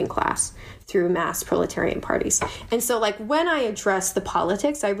the working class through mass proletarian parties. And so when I address the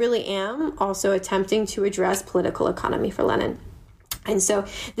politics, I really am also attempting to address political economy for Lenin. And so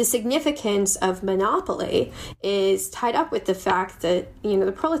the significance of monopoly is tied up with the fact that,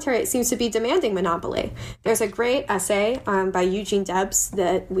 the proletariat seems to be demanding monopoly. There's a great essay by Eugene Debs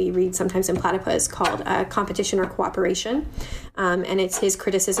that we read sometimes in Platypus called Competition or Cooperation. And it's his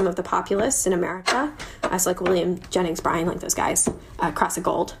criticism of the populists in America, as William Jennings Bryan, those guys, Cross of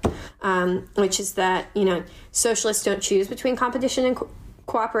Gold, which is that, socialists don't choose between competition and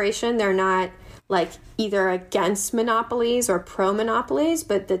cooperation. They're not either against monopolies or pro-monopolies,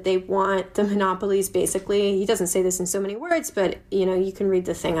 but that they want the monopolies basically, he doesn't say this in so many words, but, you can read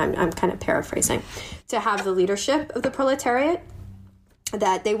the thing, I'm kind of paraphrasing, to have the leadership of the proletariat,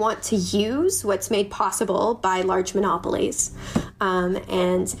 that they want to use what's made possible by large monopolies,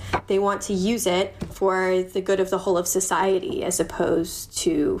 and they want to use it for the good of the whole of society as opposed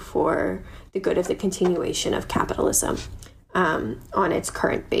to for the good of the continuation of capitalism on its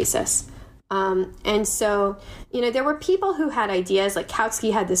current basis. And so, there were people who had ideas, like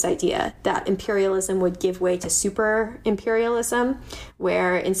Kautsky had this idea that imperialism would give way to super imperialism,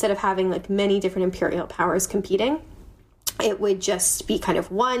 where instead of having like many different imperial powers competing, it would just be kind of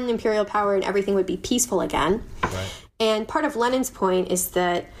one imperial power and everything would be peaceful again. Right. And part of Lenin's point is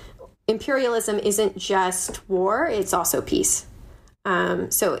that imperialism isn't just war, it's also peace.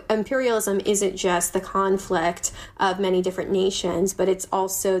 So imperialism isn't just the conflict of many different nations, but it's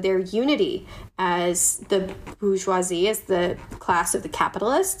also their unity as the bourgeoisie, as the class of the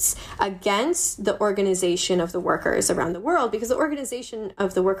capitalists, against the organization of the workers around the world, because the organization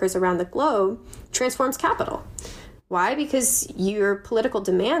of the workers around the globe transforms capital. Why? Because your political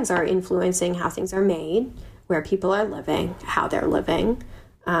demands are influencing how things are made, where people are living, how they're living,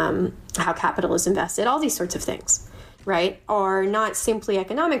 how capital is invested, all these sorts of things. Right, are not simply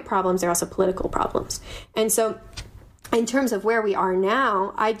economic problems, they're also political problems. And so in terms of where we are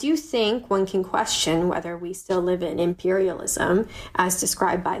now, I do think one can question whether we still live in imperialism as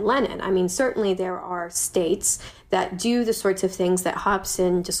described by Lenin. I mean, certainly there are states that do the sorts of things that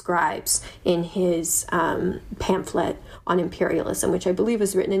Hobson describes in his pamphlet on imperialism, which I believe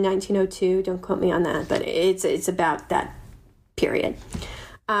was written in 1902. Don't quote me on that, but it's about that period.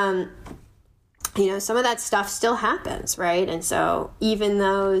 Some of that stuff still happens, right? And so even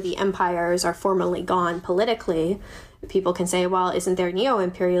though the empires are formally gone politically, people can say, well, isn't there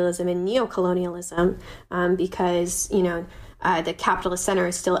neo-imperialism and neo-colonialism? Because, the capitalist center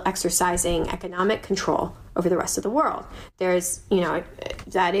is still exercising economic control over the rest of the world. There's,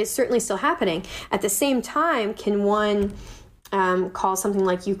 that is certainly still happening. At the same time, can one call something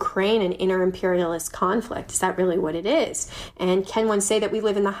like Ukraine an inter-imperialist conflict? Is that really what it is? And can one say that we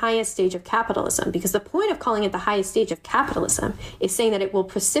live in the highest stage of capitalism? Because the point of calling it the highest stage of capitalism is saying that it will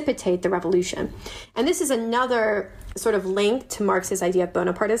precipitate the revolution. And this is another sort of link to Marx's idea of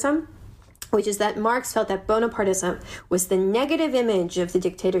Bonapartism, which is that Marx felt that Bonapartism was the negative image of the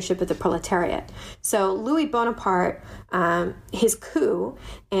dictatorship of the proletariat. So Louis Bonaparte, his coup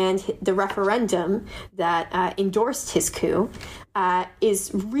and the referendum that endorsed his coup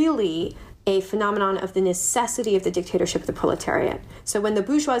is really a phenomenon of the necessity of the dictatorship of the proletariat. So when the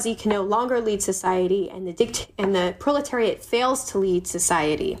bourgeoisie can no longer lead society and the proletariat fails to lead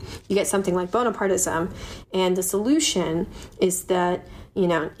society, you get something like Bonapartism. And the solution is that,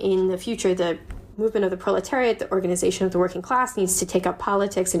 in the future, the movement of the proletariat, the organization of the working class, needs to take up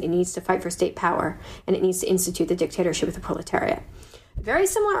politics and it needs to fight for state power and it needs to institute the dictatorship of the proletariat. A very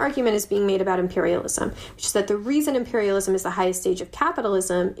similar argument is being made about imperialism, which is that the reason imperialism is the highest stage of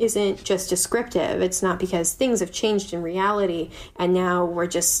capitalism isn't just descriptive. It's not because things have changed in reality and now we're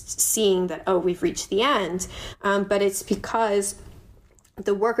just seeing that, we've reached the end, but it's because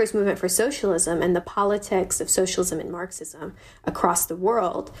the workers' movement for socialism and the politics of socialism and Marxism across the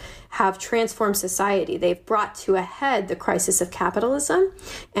world have transformed society. They've brought to a head the crisis of capitalism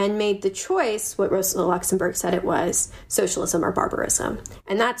and made the choice, what Rosa Luxemburg said it was, socialism or barbarism.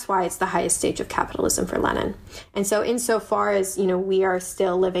 And that's why it's the highest stage of capitalism for Lenin. And so insofar as, we are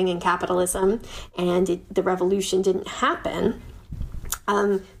still living in capitalism and the revolution didn't happen,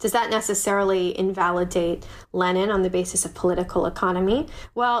 does that necessarily invalidate Lenin on the basis of political economy?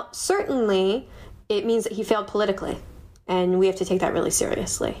 Well, certainly it means that he failed politically, and we have to take that really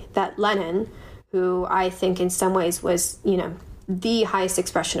seriously. That Lenin, who I think in some ways was, the highest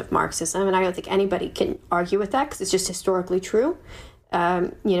expression of Marxism, and I don't think anybody can argue with that because it's just historically true.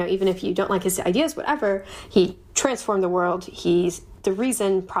 Even if you don't like his ideas, whatever, he transformed the world. He's the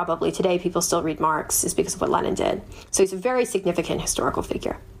reason probably today people still read Marx is because of what Lenin did. So he's a very significant historical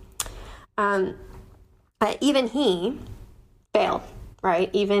figure. Even he failed, right?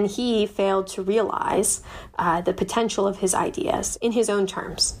 Even he failed to realize the potential of his ideas in his own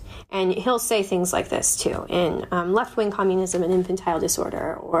terms. And he'll say things like this, too. In Left-Wing Communism and Infantile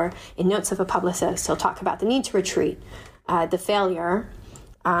Disorder, or in Notes of a Publicist, he'll talk about the need to retreat, the failure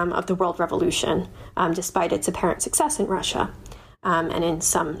of the world revolution, despite its apparent success in Russia. And in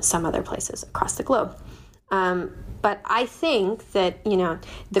some other places across the globe. But I think that,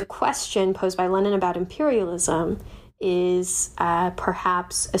 the question posed by Lenin about imperialism is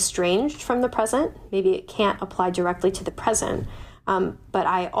perhaps estranged from the present. Maybe it can't apply directly to the present. But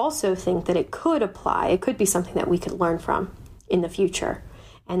I also think that it could apply. It could be something that we could learn from in the future,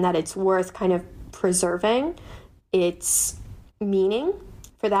 and that it's worth kind of preserving its meaning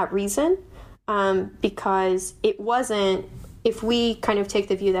for that reason, because it wasn't. If we kind of take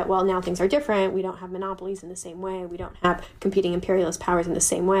the view that, well, now things are different, we don't have monopolies in the same way, we don't have competing imperialist powers in the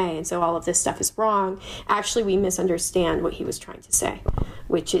same way, and so all of this stuff is wrong, actually we misunderstand what he was trying to say,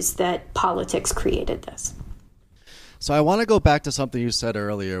 which is that politics created this. So I want to go back to something you said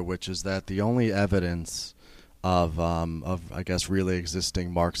earlier, which is that the only evidence of I guess really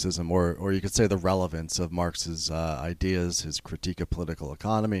existing Marxism, or you could say the relevance of Marx's ideas, his critique of political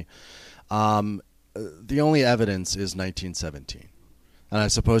economy, the only evidence is 1917, and I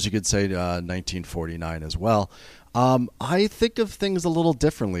suppose you could say 1949 as well. I think of things a little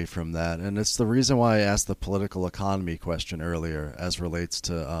differently from that, and it's the reason why I asked the political economy question earlier as relates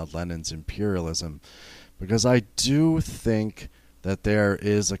to Lenin's imperialism, because I do think that there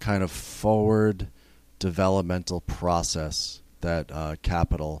is a kind of forward developmental process that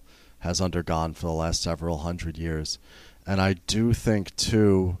capital has undergone for the last several hundred years. And I do think,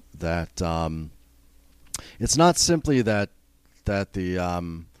 too, that it's not simply that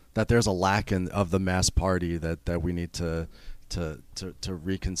there's a lack of the mass party that we need to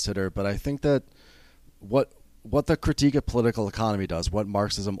reconsider, but I think that what the critique of political economy does, what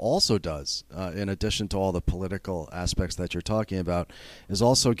Marxism also does, in addition to all the political aspects that you're talking about, is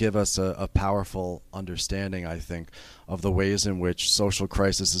also give us a powerful understanding, I think, of the ways in which social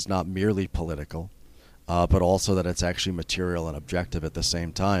crisis is not merely political, but also that it's actually material and objective at the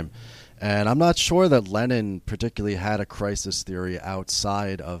same time. And I'm not sure that Lenin particularly had a crisis theory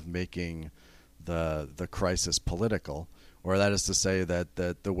outside of making the crisis political. Or that is to say that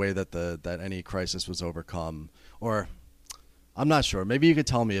the way that any crisis was overcome, or I'm not sure. Maybe you could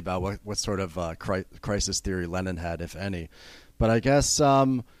tell me about what sort of crisis theory Lenin had, if any. But I guess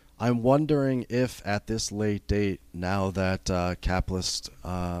I'm wondering if at this late date, now that capitalist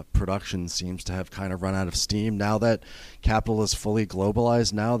production seems to have kind of run out of steam, now that capital is fully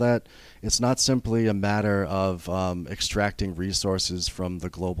globalized, now that it's not simply a matter of extracting resources from the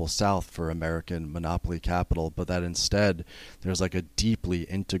global south for American monopoly capital, but that instead there's like a deeply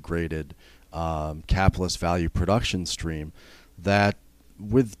integrated capitalist value production stream, that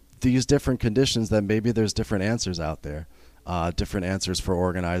with these different conditions, that maybe there's different answers out there. Different answers for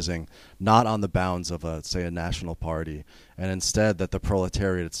organizing, not on the bounds of, say, a national party, and instead that the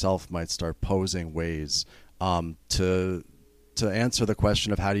proletariat itself might start posing ways to answer the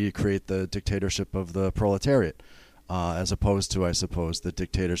question of how do you create the dictatorship of the proletariat, as opposed to, I suppose, the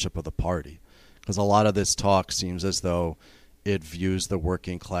dictatorship of the party. Because a lot of this talk seems as though it views the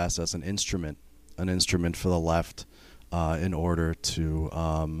working class as an instrument for the left in order to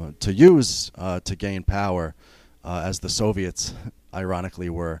use to gain power. As the Soviets, ironically,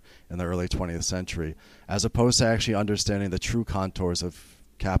 were in the early 20th century, as opposed to actually understanding the true contours of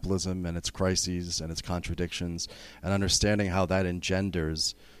capitalism and its crises and its contradictions, and understanding how that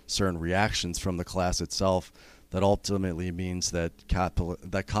engenders certain reactions from the class itself that ultimately means that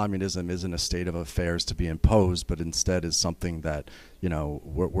that communism isn't a state of affairs to be imposed, but instead is something that, you know,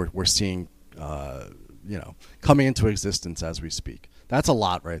 we're seeing coming into existence as we speak. That's a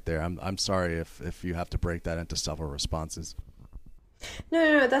lot right there. I'm sorry if you have to break that into several responses.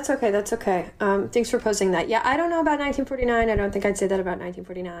 No, that's okay. That's okay. Thanks for posing that. Yeah, I don't know about 1949. I don't think I'd say that about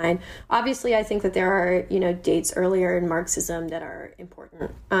 1949. Obviously, I think that there are, dates earlier in Marxism that are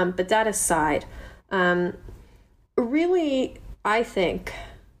important. But that aside, really, I think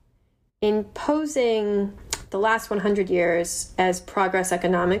in posing the last 100 years as progress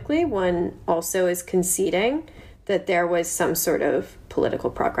economically, one also is conceding that there was some sort of political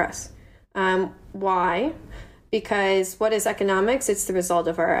progress. Why? Because what is economics? It's the result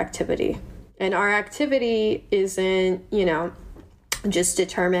of our activity. And our activity isn't, just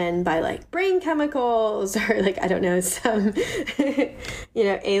determined by like brain chemicals or like, I don't know, some,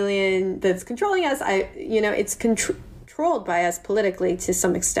 alien that's controlling us. It's controlled by us politically to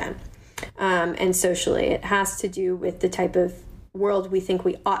some extent. And socially, it has to do with the type of world we think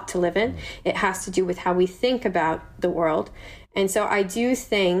we ought to live in. It has to do with how we think about the world. And so I do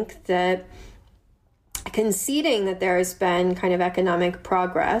think that conceding that there has been kind of economic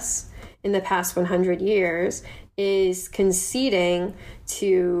progress in the past 100 years is conceding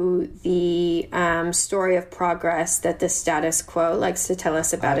to the story of progress that the status quo likes to tell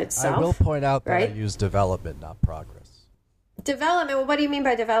us about itself. I will point out that right? I use development, not progress. Development? Well, what do you mean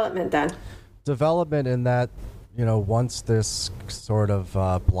by development then? Development in that, once this sort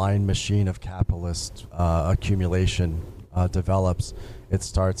of blind machine of capitalist accumulation develops, it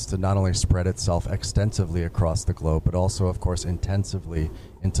starts to not only spread itself extensively across the globe, but also, of course, intensively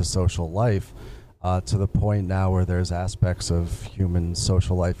into social life, to the point now where there's aspects of human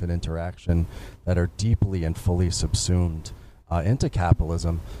social life and interaction that are deeply and fully subsumed into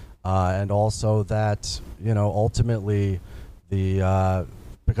capitalism. And also that, ultimately,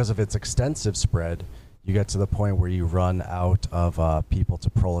 because of its extensive spread, you get to the point where you run out of people to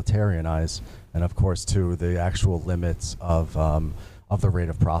proletarianize, and of course, too, the actual limits of the rate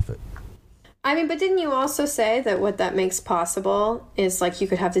of profit. I mean, but didn't you also say that what that makes possible is like you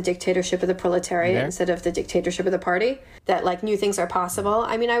could have the dictatorship of the proletariat instead of the dictatorship of the party? That like new things are possible?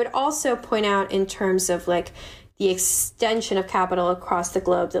 I mean, I would also point out in terms of like the extension of capital across the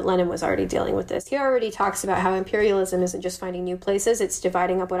globe that Lenin was already dealing with this. He already talks about how imperialism isn't just finding new places, it's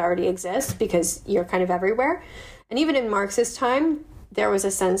dividing up what already exists because you're kind of everywhere. And even in Marx's time, there was a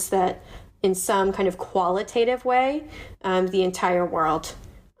sense that in some kind of qualitative way, the entire world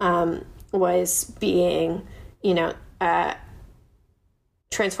was being,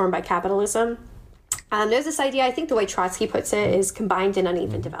 transformed by capitalism. There's this idea, I think the way Trotsky puts it, is combined and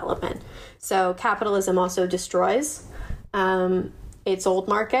uneven development. So capitalism also destroys its old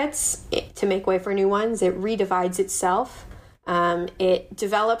markets to make way for new ones. It redivides itself. It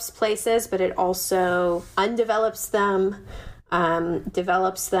develops places, but it also undevelops them,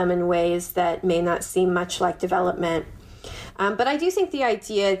 develops them in ways that may not seem much like development. But I do think the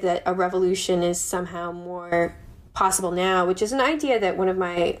idea that a revolution is somehow more possible now, which is an idea that one of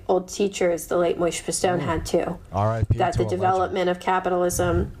my old teachers, the late Moshe Pistone, had too. R.I.P. That the development of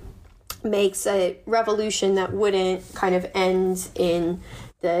capitalism makes a revolution that wouldn't kind of end in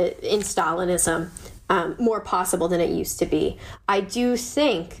Stalinism more possible than it used to be. I do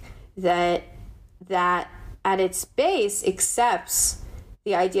think that at its base accepts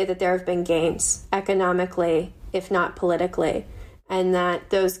the idea that there have been gains economically, if not politically, and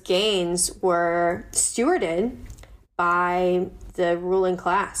that those gains were stewarded by the ruling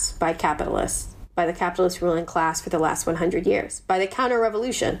class, by capitalists, by the capitalist ruling class for the last 100 years, by the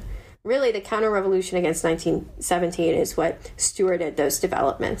counter-revolution. Really, the counter-revolution against 1917 is what stewarded those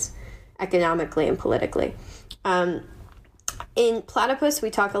developments economically and politically. In Platypus,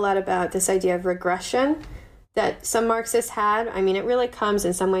 we talk a lot about this idea of regression that some Marxists had. I mean, it really comes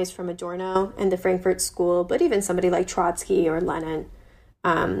in some ways from Adorno and the Frankfurt School, but even somebody like Trotsky or Lenin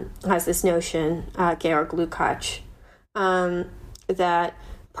has this notion, Georg Lukács, that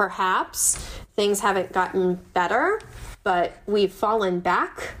perhaps things haven't gotten better, but we've fallen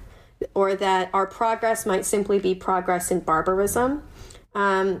back, or that our progress might simply be progress in barbarism.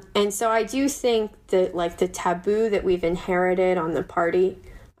 And so I do think that like the taboo that we've inherited on the party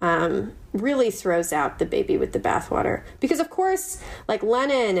really throws out the baby with the bathwater. Because, of course, like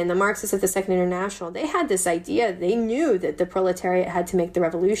Lenin and the Marxists of the Second International, they had this idea. They knew that the proletariat had to make the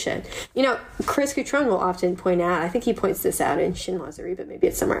revolution. Chris Cutrone will often point out, I think he points this out in Shin Lazari, but maybe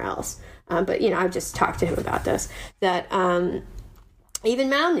it's somewhere else. But, I've just talked to him about this, that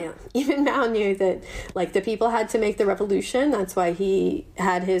even Mao knew that, like, the people had to make the revolution. That's why he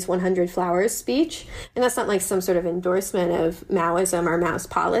had his 100 Flowers speech. And that's not like some sort of endorsement of Maoism or Mao's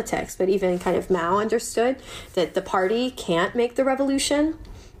politics, but even kind of Mao understood that the party can't make the revolution,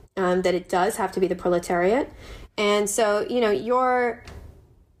 that it does have to be the proletariat. And so, your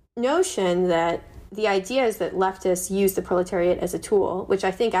notion that the idea is that leftists use the proletariat as a tool, which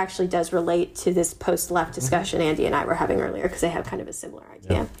I think actually does relate to this post-left discussion Andy and I were having earlier, because they have kind of a similar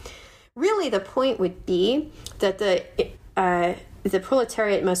idea. Yeah. Really, the point would be that the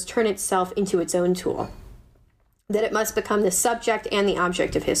proletariat must turn itself into its own tool, that it must become the subject and the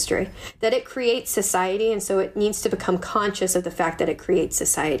object of history, that it creates society, and so it needs to become conscious of the fact that it creates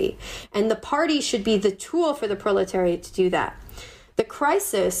society. And the party should be the tool for the proletariat to do that. The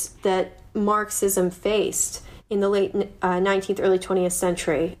crisis that Marxism faced in the late 19th, early 20th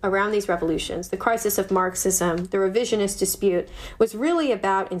century around these revolutions, the crisis of Marxism, the revisionist dispute, was really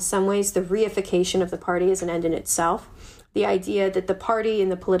about, in some ways, the reification of the party as an end in itself. The idea that the party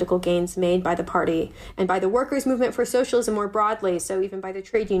and the political gains made by the party and by the workers' movement for socialism more broadly, so even by the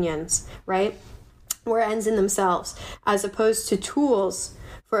trade unions, right, were ends in themselves, as opposed to tools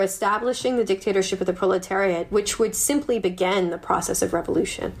for establishing the dictatorship of the proletariat, which would simply begin the process of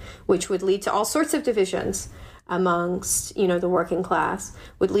revolution, which would lead to all sorts of divisions amongst, the working class,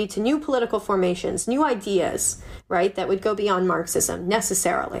 would lead to new political formations, new ideas, right, that would go beyond Marxism,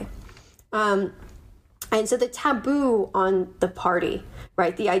 necessarily. And so the taboo on the party,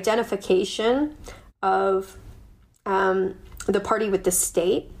 right, the identification of the party with the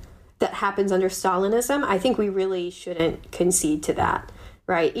state that happens under Stalinism, I think we really shouldn't concede to that.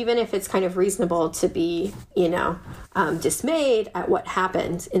 Right, even if it's kind of reasonable to be, dismayed at what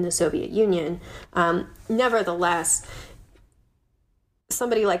happened in the Soviet Union, nevertheless,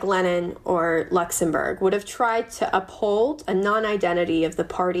 somebody like Lenin or Luxemburg would have tried to uphold a non-identity of the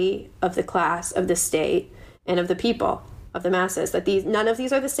party, of the class, of the state, and of the people, of the masses, that none of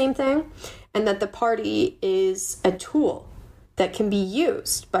these are the same thing, and that the party is a tool that can be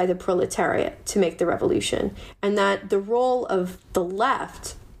used by the proletariat to make the revolution, and that the role of the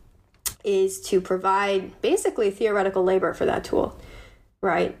left is to provide basically theoretical labor for that tool.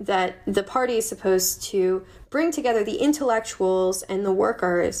 right? That the party is supposed to bring together the intellectuals and the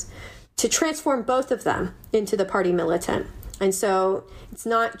workers to transform both of them into the party militant. And so it's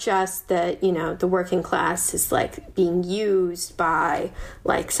not just that, the working class is like being used by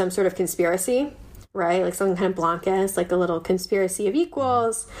like some sort of conspiracy, right? Like something kind of blancas, like a little conspiracy of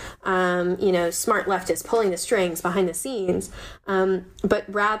equals, smart leftists pulling the strings behind the scenes, but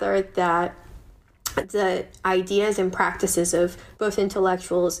rather that the ideas and practices of both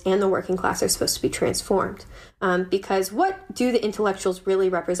intellectuals and the working class are supposed to be transformed. Because what do the intellectuals really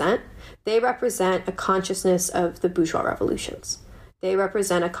represent? They represent a consciousness of the bourgeois revolutions. They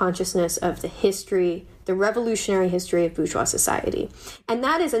represent a consciousness of the history, the revolutionary history of bourgeois society. And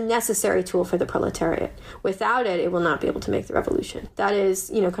that is a necessary tool for the proletariat. Without it, it will not be able to make the revolution. That is,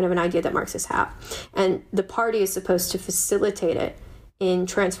 kind of an idea that Marxists have. And the party is supposed to facilitate it in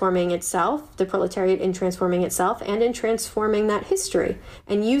transforming itself, the proletariat in transforming itself, and in transforming that history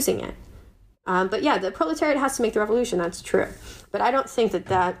and using it. But yeah, the proletariat has to make the revolution, that's true. But I don't think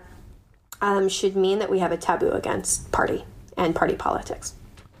that should mean that we have a taboo against party and party politics.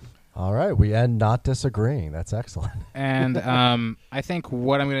 All right, we end not disagreeing. That's excellent. And I think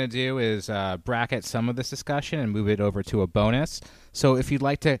what I'm going to do is bracket some of this discussion and move it over to a bonus. So if you'd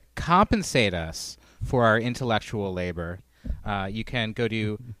like to compensate us for our intellectual labor, you can go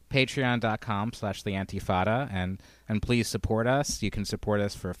to patreon.com/theantifada and please support us. You can support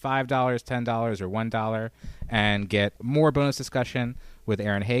us for $5, $10, or $1 and get more bonus discussion with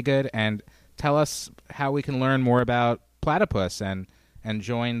Erin Hagood, and tell us how we can learn more about platypus and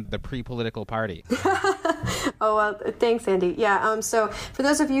join the pre-political party. Oh, well, thanks, Andy. Yeah, so for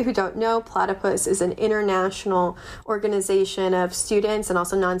those of you who don't know, Platypus is an international organization of students and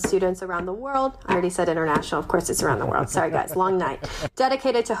also non-students around the world. I already said international. Of course, it's around the world. Sorry, guys. Long night.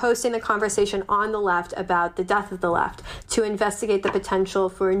 Dedicated to hosting the conversation on the left about the death of the left, to investigate the potential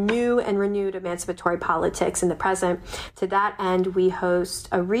for new and renewed emancipatory politics in the present. To that end, we host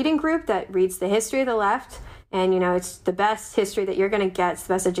a reading group that reads the history of the left. And, it's the best history that you're going to get. It's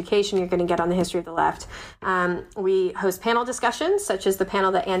the best education you're going to get on the history of the left. We host panel discussions, such as the panel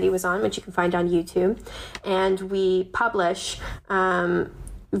that Andy was on, which you can find on YouTube. And we publish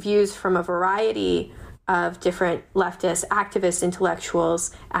views from a variety of different leftist activists,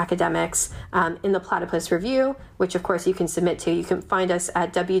 intellectuals, academics in the Platypus Review, which, of course, you can submit to. You can find us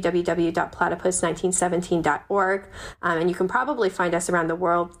at www.platypus1917.org, and you can probably find us around the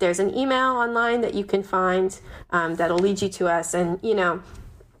world. There's an email online that you can find that'll lead you to us, and,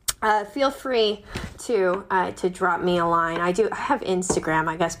 feel free to drop me a line. I have Instagram.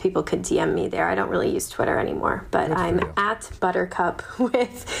 I guess people could DM me there. I don't really use Twitter anymore, but I'm at Buttercup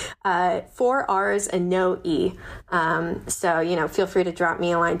with 4 R's and no E. So, feel free to drop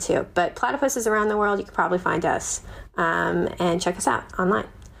me a line too. But Platypus is around the world. You can probably find us and check us out online.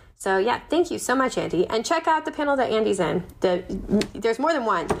 So, yeah, thank you so much, Andy. And check out the panel that Andy's in. There's more than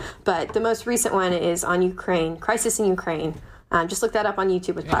one, but the most recent one is on Ukraine, crisis in Ukraine. Just look that up on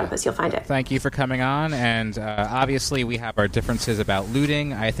YouTube with Platypus. You'll find it. Thank you for coming on. And obviously, we have our differences about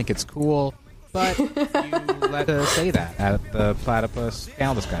looting. I think it's cool. But you let us say that at the Platypus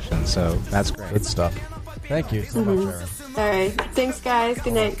panel discussion. So that's great. Good stuff. Thank you so much, Erin. All right. Thanks, guys.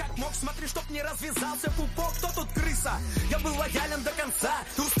 Good night. Я был лоялен до конца.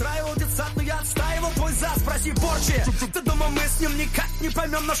 Ты устраивал детсад, но я отстаивал твой зад. Спроси Порчи. Ты думал, мы с ним никак не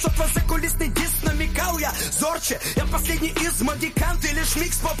поймем, на что твой закулисный диск намекал я зорче. Я последний из магикан, ты лишь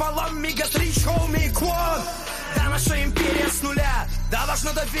микс пополам. Мега-3, show me quad. Да, наша империя с нуля. Да,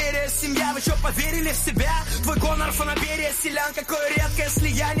 важно доверие, семья. Вы что, поверили в себя? Твой гонор, фанаберия, селян. Какое редкое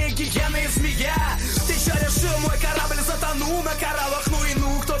слияние гиены и змея. Ты что решил, мой корабль затонул на кораллах, ну и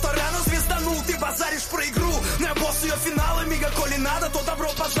ну. Кто-то рано звезданул, ты базаришь про игру. На босс ее финала, мига, коли надо, то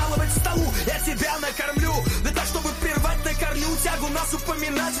добро пожаловать к столу. Я тебя накормлю, да так, чтобы прервать на корню тягу нас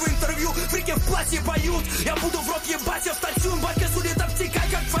упоминать в интервью. Фрики в платье поют, я буду в рот ебать автотюн. Батька судит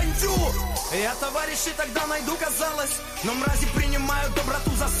обтекать, как фантю. Я товарищей тогда найду, казалось, но мрази принимают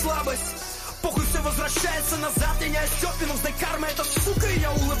доброту за слабость. Похуй, все возвращается назад, я не остепину, знай карма, это сука, и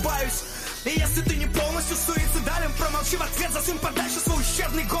я улыбаюсь. И если ты не полностью суицидален, промолчи в ответ, засунь подальше свой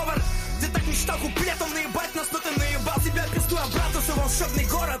ущербный говор. Ты так мечтал куплетом наебать нас, но ты наебал себя, пизду обратно, свой волшебный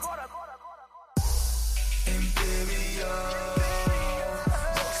город.